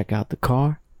Friday to check out the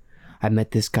car. I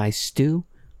met this guy, Stu,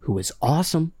 who was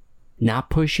awesome, not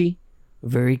pushy,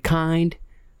 very kind,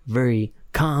 very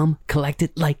calm,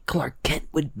 collected like Clark Kent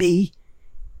would be.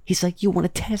 He's like, you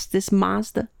want to test this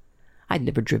Mazda? I'd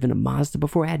never driven a Mazda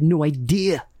before. I had no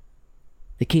idea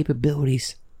the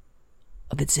capabilities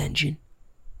of its engine.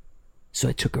 So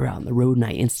I took her out on the road and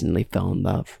I instantly fell in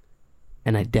love.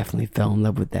 And I definitely fell in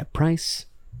love with that price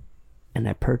and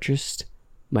I purchased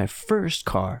my first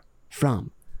car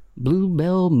from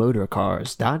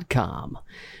BlueBellMotorCars.com.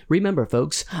 Remember,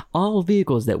 folks, all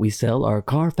vehicles that we sell are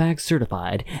Carfax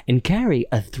certified and carry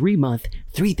a 3-month,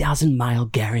 3,000-mile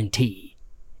guarantee.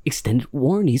 Extended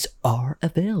warranties are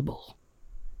available.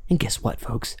 And guess what,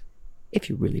 folks? If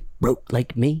you're really broke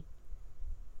like me,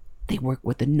 they work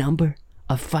with a number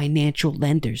of financial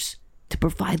lenders to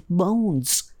provide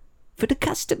loans for the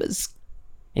customers.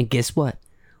 And guess what?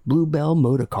 Bluebell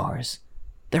Motor Cars,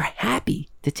 they're happy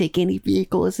to take any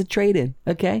vehicle as a trade-in,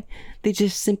 okay? They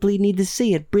just simply need to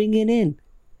see it, bring it in.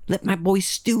 Let my boy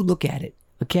Stu look at it,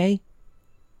 okay?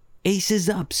 Aces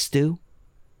up, Stu.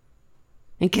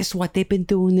 And guess what? They've been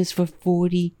doing this for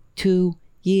 42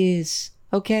 years,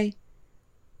 okay?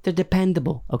 They're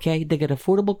dependable, okay? They got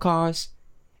affordable cars,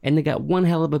 and they got one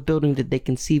hell of a building that they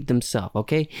conceived themselves,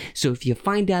 okay? So if you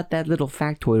find out that little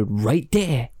factoid right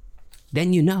there,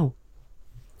 then you know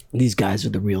these guys are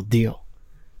the real deal.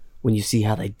 When you see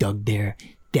how they dug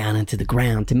down into the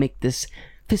ground to make this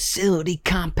facility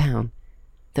compound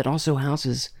that also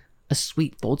houses a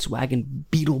sweet Volkswagen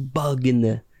Beetle Bug in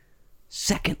the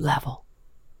second level.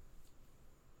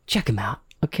 Check them out,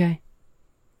 okay?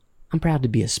 I'm proud to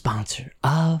be a sponsor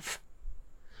of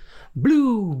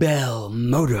Bluebell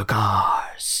Motor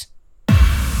Cars.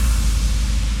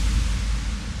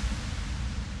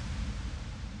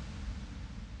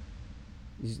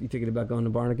 You thinking about going to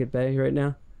Barnegat Bay right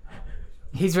now?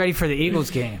 He's ready for the Eagles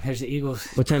game. There's the Eagles.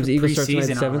 What time's the Eagles start tonight?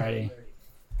 7? Already.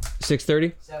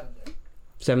 6:30?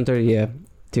 7:30, yeah.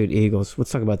 Dude, Eagles.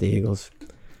 Let's talk about the Eagles.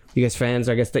 You guys fans?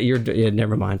 I guess that you're... Yeah,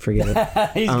 never mind. Forget it.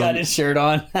 He's got his shirt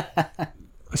on.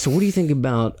 So what do you think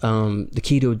about the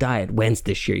keto diet, Wentz,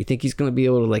 this year? You think he's going to be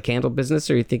able to like handle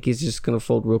business, or you think he's just going to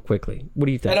fold real quickly? What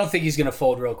do you think? I don't think he's going to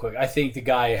fold real quick. I think the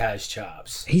guy has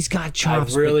chops. He's got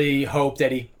chops. I really hope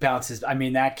that he bounces. I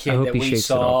mean, that kid that we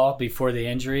saw before the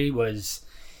injury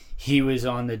he was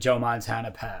on the Joe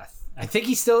Montana path. I think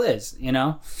he still is, you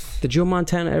know? Did Joe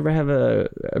Montana ever have a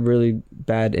really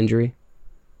bad injury?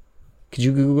 Could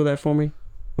you Google that for me?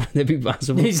 Would that be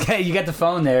possible? You got the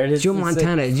phone there. Joe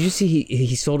Montana, did you see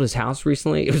he sold his house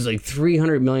recently? It was like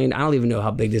 $300 million. I don't even know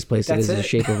how big this place is in the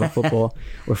shape of a football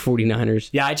or 49ers.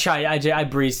 Yeah, I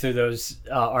breezed through those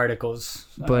articles.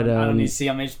 But I don't need to see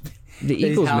how much. The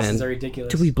Eagles, man, are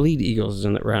ridiculous. Do we bleed Eagles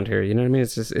around here? You know what I mean?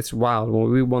 It's wild.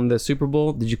 When we won the Super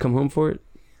Bowl, did you come home for it?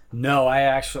 No, I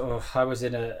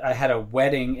had a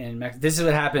wedding in Mexico. This is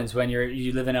what happens when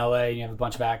you live in LA and you have a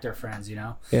bunch of actor friends, you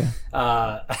know? Yeah.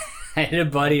 I had a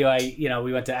buddy who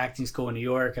we went to acting school in New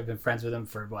York. I've been friends with him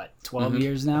for 12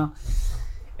 years now.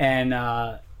 And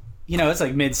it's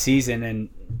like mid-season, and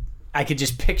I could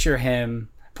just picture him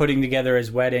putting together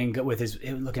his wedding with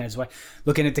looking at his wife,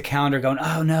 looking at the calendar, going,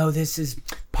 "Oh no, this is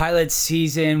pilot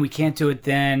season. We can't do it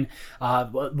then.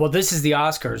 Well, this is the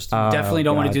Oscars. Definitely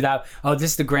don't want to do that. Oh,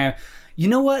 this is the Grand. You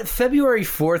know what? February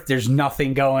 4th, there's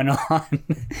nothing going on.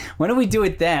 When do we do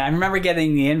it then?" I remember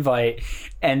getting the invite,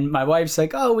 and my wife's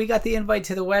like, "Oh, we got the invite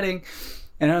to the wedding,"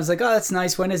 and I was like, "Oh, that's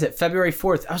nice. When is it?" February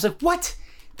 4th. I was like, "What?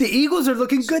 The Eagles are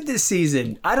looking good this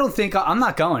season. I'm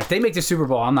not going. If they make the Super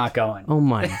Bowl, I'm not going." Oh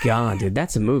my God, dude,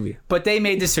 that's a movie. But they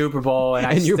made the Super Bowl, and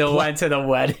I still went to the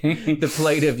wedding. The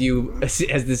plight of you as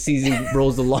the season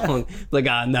rolls along, like,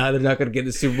 no, they're not going to get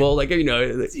the Super Bowl. Like,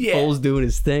 Foles doing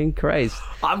his thing. Christ.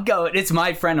 I'm going. It's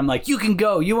my friend. I'm like, you can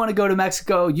go. You want to go to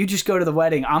Mexico? You just go to the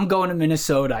wedding. I'm going to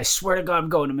Minnesota. I swear to God, I'm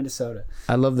going to Minnesota.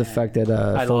 I love the fact that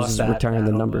Foles is retiring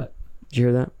the number. Did you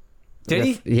hear that? Did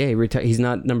he? Yeah, he retired. He's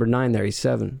not number 9 there. He's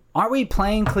 7. Aren't we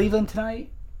playing Cleveland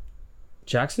tonight?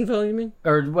 Jacksonville, you mean?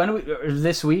 Or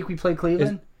this week we play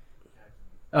Cleveland?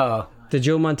 Did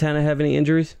Joe Montana have any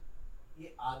injuries?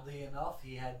 Oddly enough,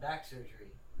 he had back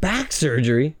surgery. Back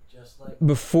surgery? Just like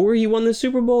before he won the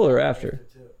Super Bowl or after?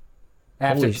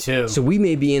 After 2. So we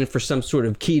may be in for some sort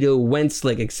of keto Wentz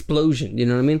like explosion. You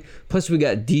know what I mean? Plus we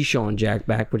got Deshaun Jack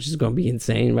back, which is going to be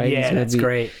insane, right? Yeah, that's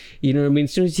great. You know what I mean?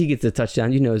 As soon as he gets the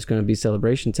touchdown, it's going to be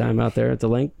celebration time out there at the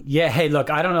link. Yeah. Hey,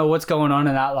 look, I don't know what's going on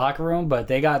in that locker room, but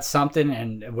they got something,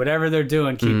 and whatever they're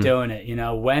doing, keep doing it.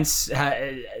 Wentz,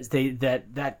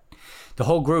 the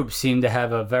whole group seemed to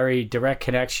have a very direct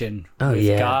connection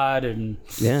with God and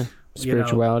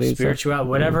spirituality,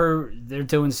 whatever they're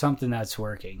doing, something that's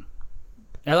working.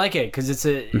 I like it because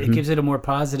it gives it a more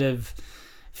positive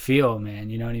feel,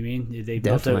 man. You know what I mean? They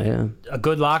built a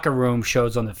good locker room,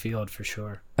 shows on the field for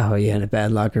sure. Oh yeah, and a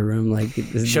bad locker room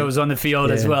shows on the field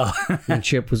as well. When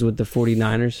Chip was with the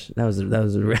 49ers, that was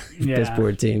a really piss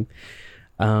poor team.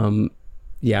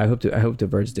 I hope the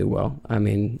Birds do well. I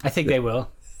mean, I think they will.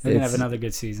 They're gonna have another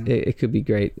good season. It could be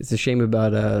great. It's a shame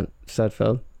about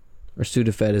Sudfeld. or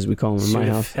Sudafed as we call him in my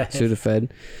house.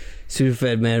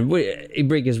 Sudafed, man. He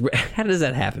break his. How does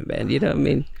that happen, man? You know what I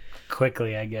mean?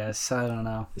 Quickly, I guess. I don't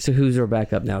know. So who's our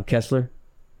backup now? Kessler?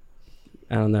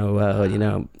 I don't know.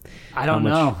 I don't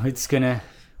know. It's gonna.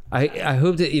 I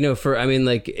hope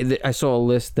that I saw a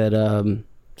list that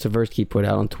Seversky put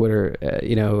out on Twitter,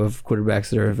 of quarterbacks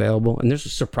that are available, and there's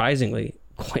surprisingly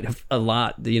quite a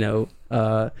lot, but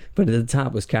at the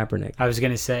top was Kaepernick. I was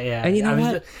gonna say, yeah. And you know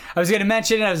what? I was gonna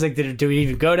mention it. I was like, do we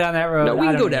even go down that road? No, we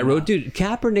can go that road, dude.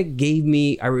 Kaepernick gave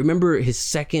me. I remember his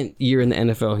second year in the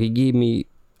NFL. He gave me.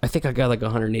 I think I got like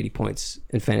 180 points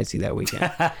in fantasy that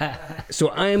weekend. So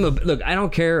I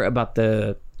don't care about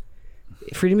the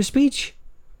freedom of speech.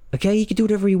 Okay, he can do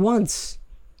whatever he wants.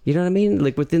 You know what I mean?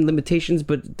 Like within limitations,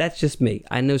 but that's just me.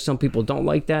 I know some people don't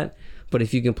like that, but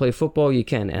if you can play football, you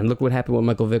can. And look what happened with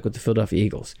Michael Vick with the Philadelphia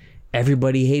Eagles.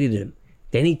 Everybody hated him.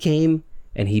 Then he came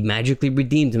and he magically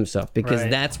redeemed himself because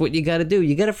that's what you got to do.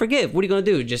 You got to forgive. What are you going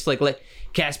to do? Just like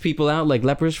cast people out like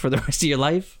lepers for the rest of your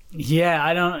life?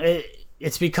 Yeah,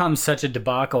 it's become such a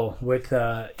debacle with,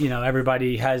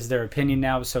 everybody has their opinion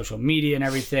now with social media and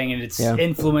everything, and it's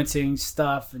influencing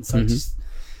stuff. And so just,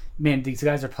 man, these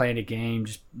guys are playing a game.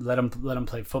 Just let them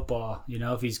play football.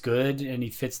 If he's good and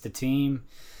he fits the team.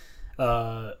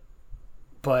 And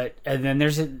then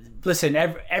listen,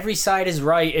 every side is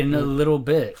right in a little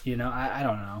bit. I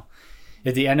don't know.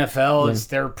 If the NFL is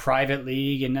their private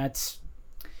league, and it's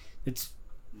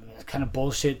kind of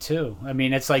bullshit too. I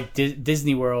mean, it's like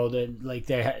Disney World, and like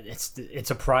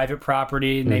it's a private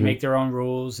property, and they make their own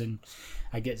rules. And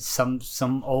I get some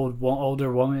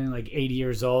older woman, like 80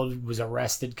 years old, was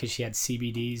arrested because she had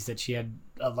CBDs that she had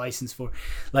a license for.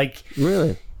 Like,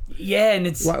 really? Yeah, and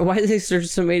it's why did they search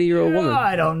some 80-year-old woman?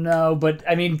 I don't know, but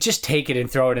I mean, just take it and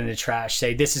throw it in the trash.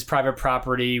 Say this is private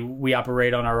property. We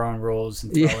operate on our own rules,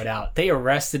 and throw it out. They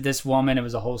arrested this woman. It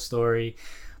was a whole story.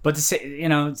 But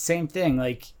same thing.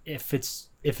 Like if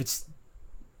it's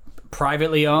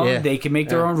privately owned, they can make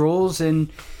their own rules, and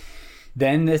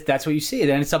then that's what you see.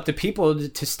 Then it's up to people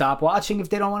to stop watching if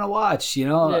they don't want to watch.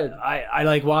 I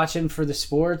like watching for the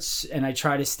sports, and I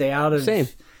try to stay out of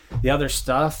the other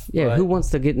stuff. Yeah, who wants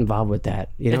to get involved with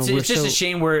that? It's just a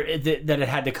shame that it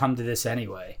had to come to this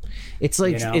anyway. It's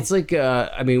like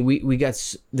I mean, we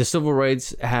got the civil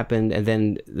rights happened, and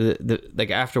then the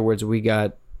afterwards we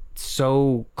got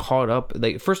so caught up.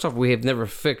 Like, first off, we have never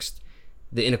fixed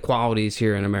the inequalities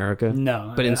here in America.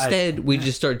 No, but instead we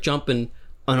just start jumping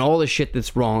on all the shit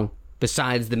that's wrong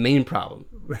besides the main problem.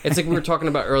 It's like we were talking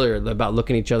about earlier about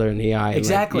looking each other in the eye.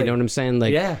 Exactly. You know what I'm saying?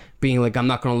 Like being like, I'm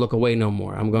not going to look away no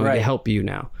more. I'm going to help you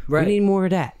now. Right. We need more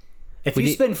of that. If you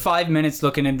spend 5 minutes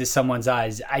looking into someone's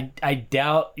eyes, I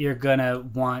doubt you're going to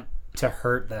want to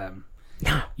hurt them.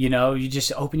 No. You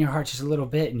just open your heart just a little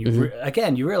bit, and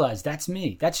you realize that's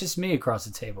me. That's just me across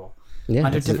the table. Yeah,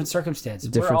 under different circumstances.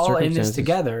 We're all in this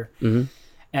together.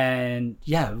 And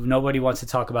nobody wants to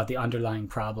talk about the underlying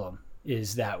problem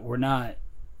is that we're not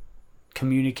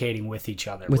communicating with each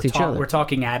other. We're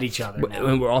talking at each other now.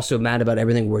 And we're also mad about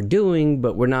everything we're doing,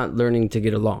 but we're not learning to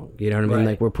get along. You know what I mean?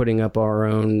 Like, we're putting up our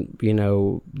own,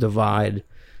 divide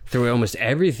through almost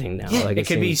everything now. Yeah, it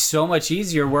could be so much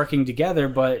easier working together,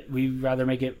 but we'd rather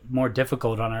make it more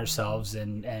difficult on ourselves,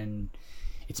 and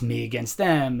it's me against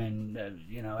them, and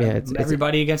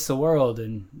everybody against the world,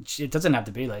 and it doesn't have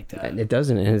to be like that. It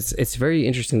doesn't, and it's very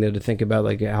interesting though to think about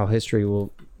like how history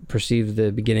will perceive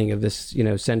the beginning of this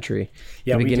century.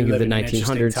 Yeah, the beginning of the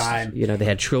 1900s. They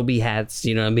had trilby hats.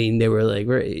 They were like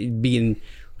being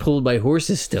pulled by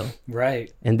horses still.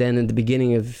 Right. And then in the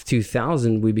beginning of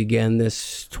 2000, we began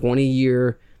this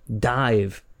 20-year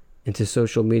dive into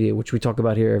social media, which we talk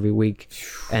about here every week,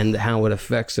 and how it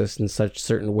affects us in such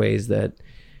certain ways that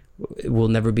we'll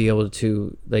never be able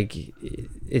to, like,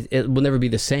 it will never be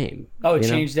the same. Oh, it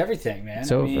changed everything, man.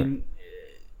 It's over.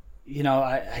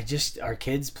 I just, our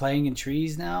kids playing in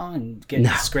trees now and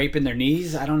scraping their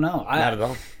knees. I don't know. Not at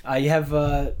all. I have,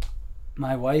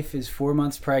 my wife is 4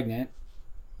 months pregnant.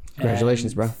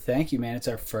 Congratulations, bro. Thank you, man. It's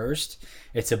our first.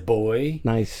 It's a boy.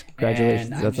 Nice. Congratulations.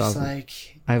 And That's awesome.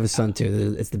 I have a son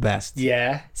too. It's the best.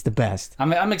 Yeah. It's the best.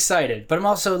 I'm excited, but I'm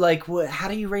also like, how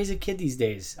do you raise a kid these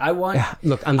days? I'm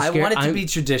scared. I want it to be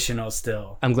traditional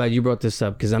still. I'm glad you brought this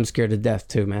up because I'm scared to death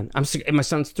too, man. And my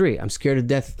son's 3. I'm scared to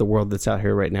death of the world that's out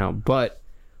here right now, but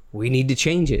we need to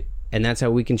change it, and that's how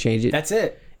we can change it. That's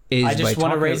it. I just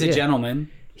want to raise a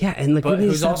gentleman. Yeah, and like, but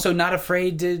who's also not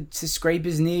afraid to scrape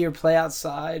his knee or play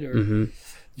outside, or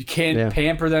you can't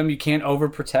pamper them, you can't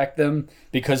overprotect them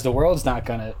because the world's not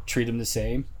gonna treat them the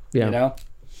same.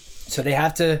 So they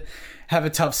have to have a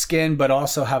tough skin, but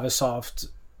also have a soft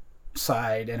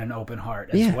side and an open heart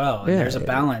as well. And there's a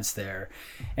balance there.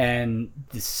 And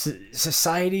the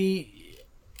society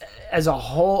as a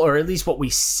whole, or at least what we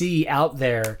see out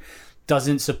there,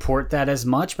 doesn't support that as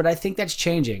much. But I think that's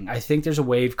changing. I think there's a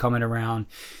wave coming around.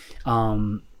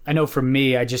 I know for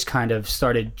me, I just kind of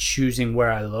started choosing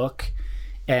where I look,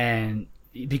 and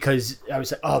because I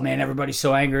was like, oh man, everybody's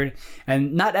so angry.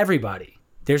 And not everybody.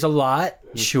 There's a lot,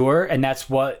 sure, and that's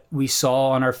what we saw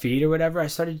on our feed or whatever. I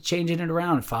started changing it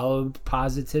around, followed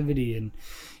positivity, and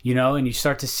and you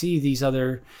start to see these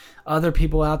other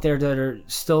people out there that are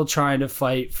still trying to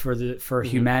fight for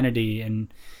humanity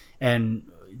and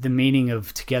the meaning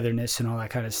of togetherness and all that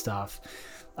kind of stuff.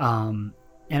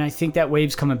 And I think that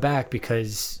wave's coming back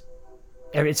because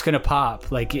it's going to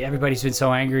pop. Like, everybody's been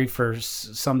so angry for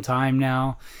some time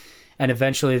now, and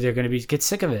eventually they're going to get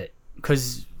sick of it,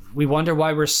 because we wonder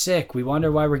why we're sick. We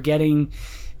wonder why we're getting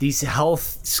these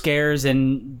health scares,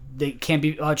 and they can't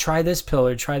be, oh, try this pill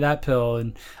or try that pill,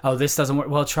 and oh, this doesn't work,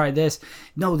 well, try this.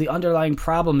 No, the underlying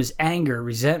problem is anger,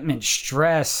 resentment,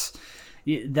 stress.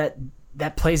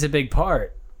 That plays a big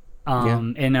part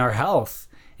in our health.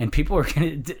 And people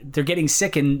they're getting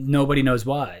sick and nobody knows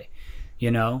why,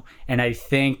 And I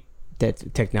think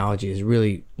that technology is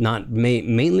really not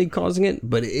mainly causing it,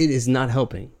 but it is not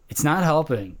helping. It's not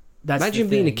helping. Imagine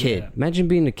being a kid. Yeah. Imagine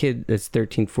being a kid that's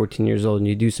 13, 14 years old, and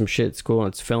you do some shit at school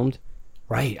and it's filmed.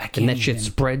 Right. And that shit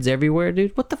spreads everywhere,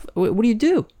 dude. What do you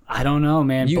do? I don't know,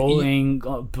 man.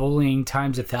 Bullying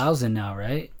times 1,000 now,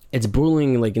 right? It's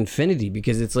bullying like infinity,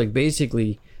 because it's like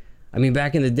basically, I mean,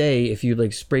 back in the day, if you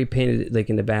like spray painted like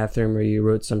in the bathroom, or you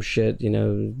wrote some shit,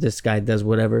 this guy does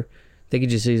whatever, they could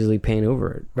just easily paint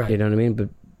over it. Right. You know what I mean? But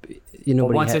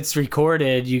once it's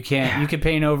recorded, you can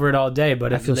paint over it all day.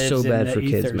 But I feel so bad for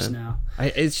kids, man. Now.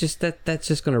 It's just that's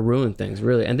just going to ruin things,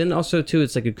 really. And then also too,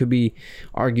 it's like it could be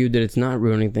argued that it's not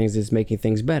ruining things; it's making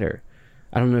things better.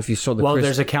 I don't know if you saw the. Well,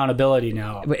 there's accountability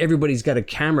now. But everybody's got a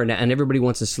camera now, and everybody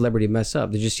wants a celebrity to mess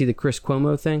up. Did you see the Chris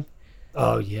Cuomo thing?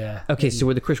 Oh yeah. Okay, so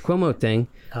with the Chris Cuomo thing,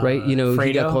 right? He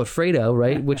got called Fredo,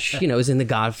 right? Which is in The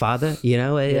Godfather.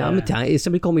 I'm Italian. If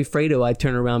somebody called me Fredo, I'd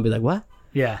turn around and be like, "What?"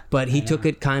 Yeah. But he took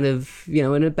it kind of,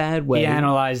 in a bad way. He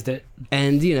analyzed it,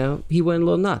 and he went a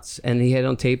little nuts. And he had it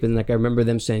on tape, and like I remember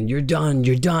them saying, "You're done,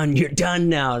 you're done, you're done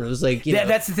now." And it was like,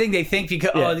 that's the thing. They think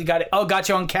because you got it. Oh, got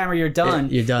you on camera. You're done.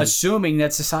 You're done. Assuming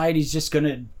that society's just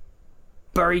gonna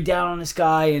bury down on this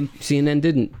guy, and CNN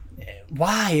didn't.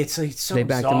 Why? It's like so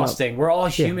exhausting. We're all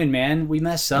human, man. We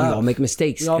mess up. We all make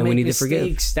mistakes, and we need to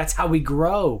forgive. That's how we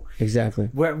grow. Exactly.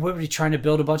 We're we trying to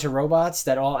build a bunch of robots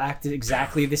that all act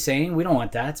exactly the same? We don't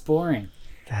want that. It's boring.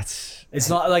 It's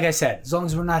not, like I said, as long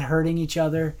as we're not hurting each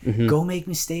other, go make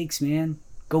mistakes, man.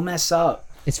 Go mess up.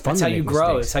 It's fun. That's how you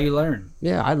grow. It's how you learn.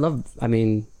 Yeah,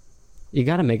 you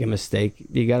got to make a mistake.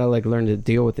 You got to like learn to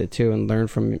deal with it too, and learn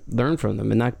from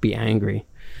them, and not be angry.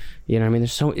 You know what I mean?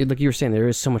 There's so, like you were saying, there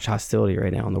is so much hostility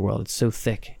right now in the world. It's so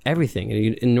thick. Everything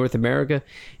in North America.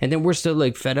 And then we're still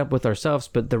like fed up with ourselves,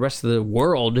 but the rest of the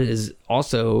world is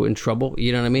also in trouble.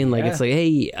 You know what I mean? Like, it's like,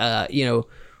 hey,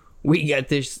 we got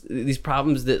these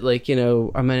problems that like,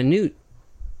 are minute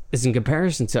is in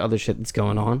comparison to other shit that's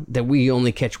going on that we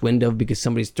only catch wind of because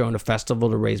somebody's throwing a festival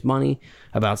to raise money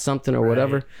about something or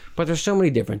whatever. But there's so many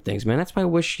different things, man. That's why I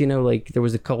wish, like there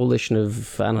was a coalition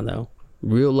of, I don't know,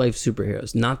 real life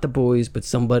superheroes, not The Boys, but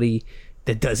somebody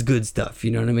that does good stuff. You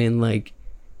know what I mean? Like,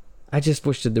 I just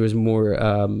wish that there was more,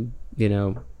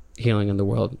 healing in the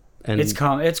world. And it's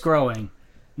growing.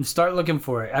 Start looking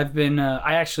for it. I've been,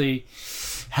 I actually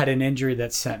had an injury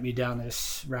that sent me down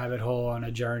this rabbit hole on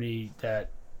a journey that,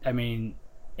 and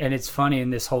it's funny in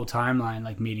this whole timeline,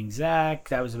 like meeting Zach,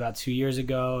 that was about 2 years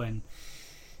ago, and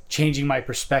changing my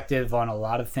perspective on a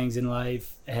lot of things in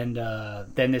life. And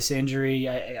then this injury,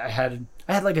 I had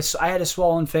a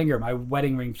swollen finger. My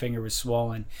wedding ring finger was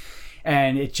swollen,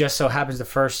 and it just so happens the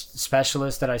first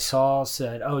specialist that I saw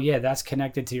said, "Oh yeah, that's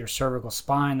connected to your cervical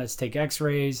spine. Let's take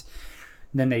X-rays."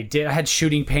 And then they did. I had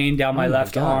shooting pain down my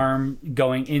left arm,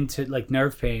 going into like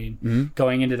nerve pain,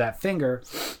 going into that finger,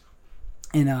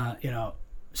 and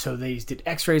so they did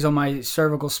X-rays on my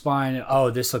cervical spine. Oh,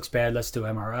 this looks bad. Let's do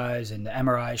MRIs. And the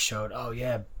MRI showed, oh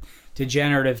yeah,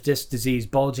 degenerative disc disease,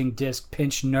 bulging disc,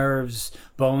 pinched nerves,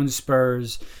 bone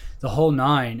spurs, the whole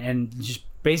nine. And just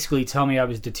basically tell me I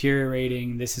was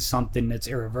deteriorating. This is something that's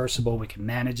irreversible. We can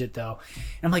manage it though.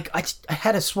 And I'm like, I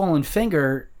had a swollen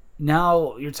finger.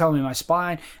 Now you're telling me my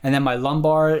spine. And then my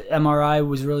lumbar MRI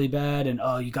was really bad. And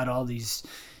oh, you got all these,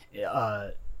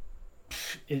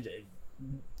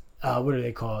 what are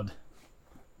they called?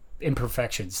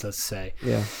 Imperfections, let's say.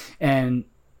 Yeah. And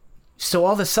So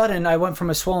all of a sudden, I went from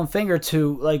a swollen finger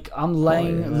to like I'm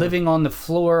living on the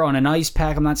floor on an ice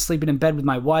pack. I'm not sleeping in bed with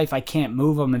my wife. I can't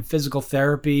move. I'm in physical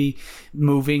therapy,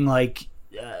 moving like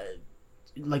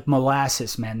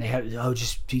molasses, man. They have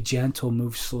just be gentle,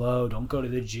 move slow, don't go to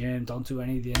the gym, don't do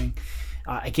anything.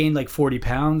 I gained like 40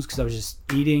 pounds because I was just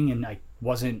eating and I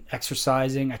wasn't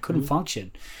exercising. I couldn't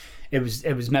function. It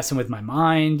was messing with my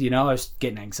mind. I was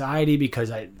getting anxiety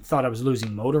because I thought I was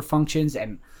losing motor functions,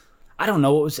 and I don't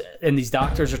know what was. And these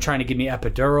doctors are trying to give me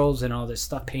epidurals and all this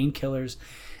stuff, painkillers,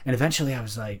 and eventually I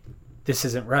was like, this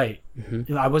isn't right.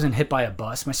 I wasn't hit by a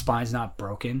bus. My spine's not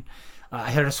broken.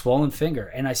 I had a swollen finger,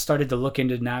 and I started to look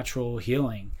into natural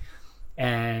healing.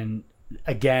 And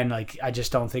again, like, I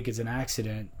just don't think it's an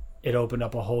accident. It opened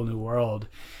up a whole new world.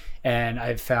 And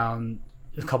I found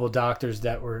a couple of doctors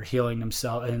that were healing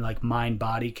themselves and like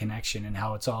mind-body connection and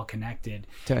how it's all connected.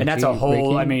 And that's a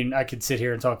whole, I mean, I could sit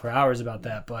here and talk for hours about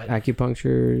that, but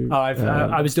acupuncture.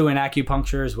 I was doing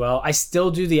acupuncture as well. I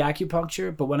still do the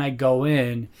acupuncture, but when I go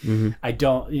in, I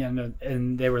don't,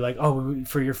 and they were like, oh,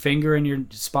 for your finger and your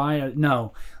spine.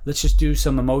 No, let's just do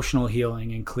some emotional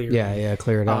healing and clear. Yeah.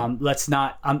 Clear it up. Let's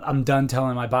not, I'm done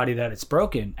telling my body that it's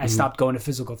broken. I stopped going to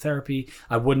physical therapy.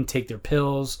 I wouldn't take their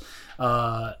pills.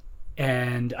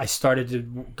 And I started to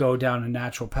go down a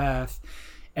natural path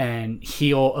and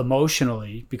heal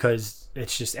emotionally because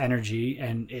it's just energy.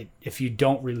 And if you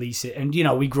don't release it, and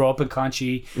we grow up in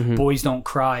country, boys don't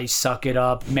cry, suck it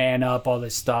up, man up, all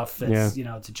this stuff. That's,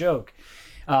 it's a joke.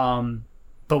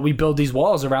 But we build these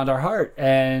walls around our heart,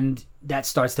 and that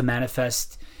starts to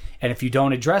manifest. And if you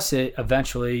don't address it,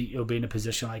 eventually you'll be in a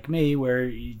position like me where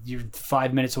you're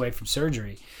 5 minutes away from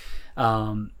surgery.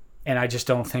 And I just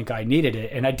don't think I needed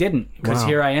it. And I didn't, because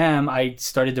here I am. I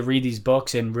started to read these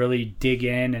books and really dig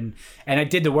in. And I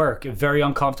did the work. Very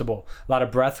uncomfortable. A lot of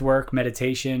breath work,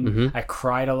 meditation. I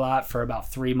cried a lot for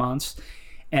about 3 months.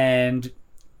 And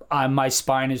my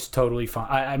spine is totally fine.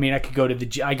 I mean, I could go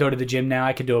to I go to the gym now.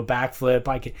 I could do a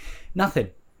backflip.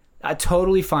 Nothing.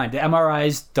 Totally fine. The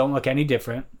MRIs don't look any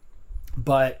different.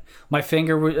 But my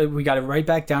finger, we got it right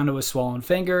back down to a swollen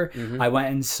finger. I went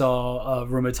and saw a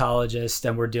rheumatologist,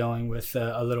 and we're dealing with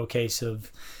a little case of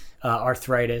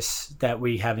arthritis that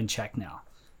we have in check now.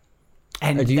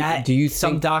 And do you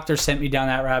some doctor sent me down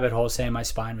that rabbit hole saying my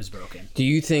spine was broken. Do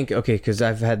you think, okay, because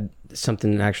I've had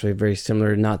something actually very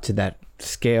similar, not to that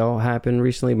scale, happen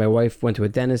recently. My wife went to a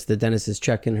dentist. The dentist is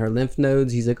checking her lymph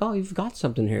nodes. He's like, oh, you've got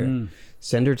something here.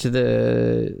 Send her to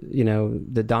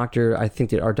the doctor. I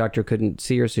think that our doctor couldn't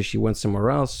see her, so she went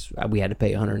somewhere else. We had to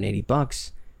pay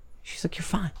 $180. She's like, you're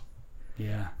fine.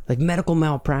 Yeah. Like medical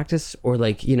malpractice, or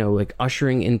like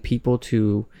ushering in people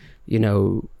to,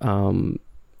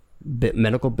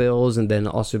 medical bills, and then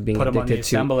also being put addicted them on the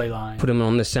assembly line. Put them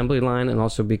on the assembly line, and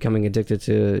also becoming addicted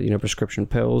to prescription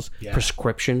pills.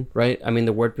 Prescription, right? I mean,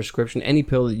 the word prescription. Any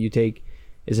pill that you take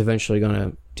is eventually going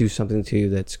to do something to you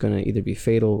that's going to either be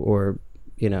fatal or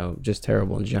just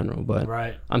terrible in general. But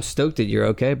I'm stoked that you're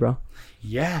okay, bro.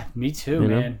 Yeah, me too,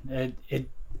 man.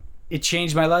 It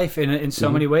changed my life in so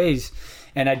many ways,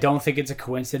 and I don't think it's a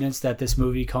coincidence that this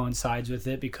movie coincides with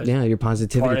it, because your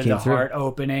positivity part of came the through. heart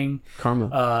opening,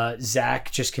 karma.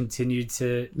 Zach just continued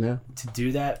to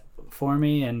do that for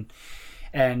me,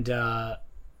 and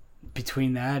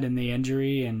between that and the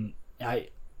injury, and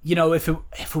if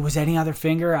it was any other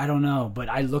finger, I don't know. But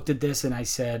I looked at this and I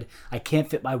said, I can't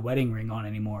fit my wedding ring on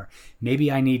anymore.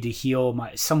 Maybe I need to heal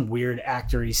some weird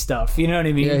actory stuff. You know what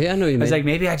I mean? Yeah, I know what you mean. I was like,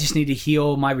 maybe I just need to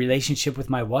heal my relationship with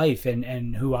my wife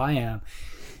and who I am.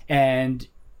 And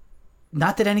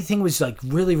not that anything was like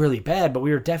really, really bad, but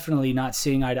we were definitely not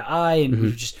seeing eye to eye. And we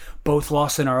were just both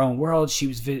lost in our own world. She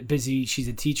was busy. She's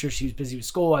a teacher. She was busy with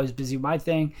school. I was busy with my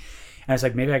thing. And I was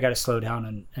like, maybe I got to slow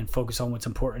down and focus on what's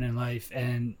important in life.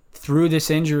 And through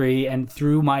this injury and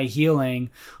through my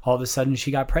healing, all of a sudden she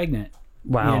got pregnant.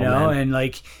 Wow, man. And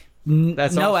like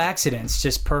That's no awesome. accidents,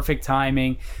 just perfect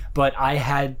timing. But I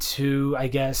had to, I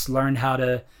guess, learn how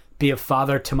to be a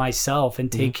father to myself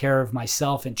and take care of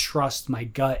myself and trust my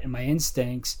gut and my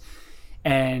instincts.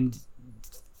 And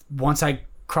once I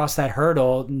crossed that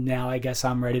hurdle, now I guess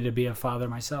I'm ready to be a father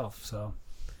myself. So.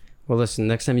 Well, listen,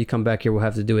 next time you come back here, we'll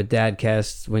have to do a dad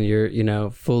cast when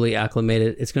you're, fully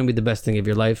acclimated. It's going to be the best thing of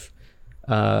your life.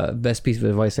 Best piece of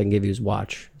advice I can give you is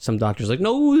watch. Some doctors are like,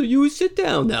 no, you sit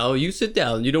down now. You sit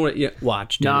down. You don't want to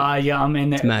watch. Nah, yeah, I'm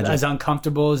in magic. As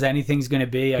uncomfortable as anything's going to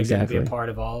be. I'm Exactly. going to be a part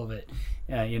of all of it,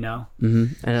 Mm-hmm.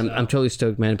 And I'm totally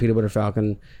stoked, man. Peanut Butter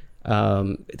Falcon.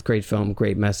 It's a great film,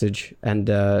 great message. And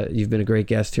you've been a great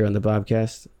guest here on the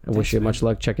Bobcast. I wish you much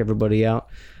luck. Check everybody out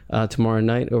tomorrow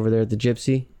night over there at the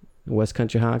Gypsy. West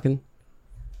Country Hockin.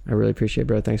 I really appreciate it,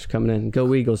 bro. Thanks for coming in.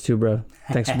 Go Eagles too, bro.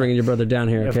 Thanks for bringing your brother down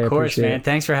here. Okay, Of course, appreciate man. it.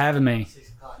 Thanks for having me. 6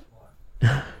 o'clock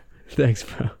tomorrow. Thanks,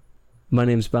 bro. My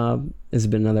name's Bob. This has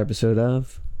been another episode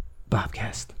of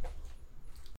Bobcast.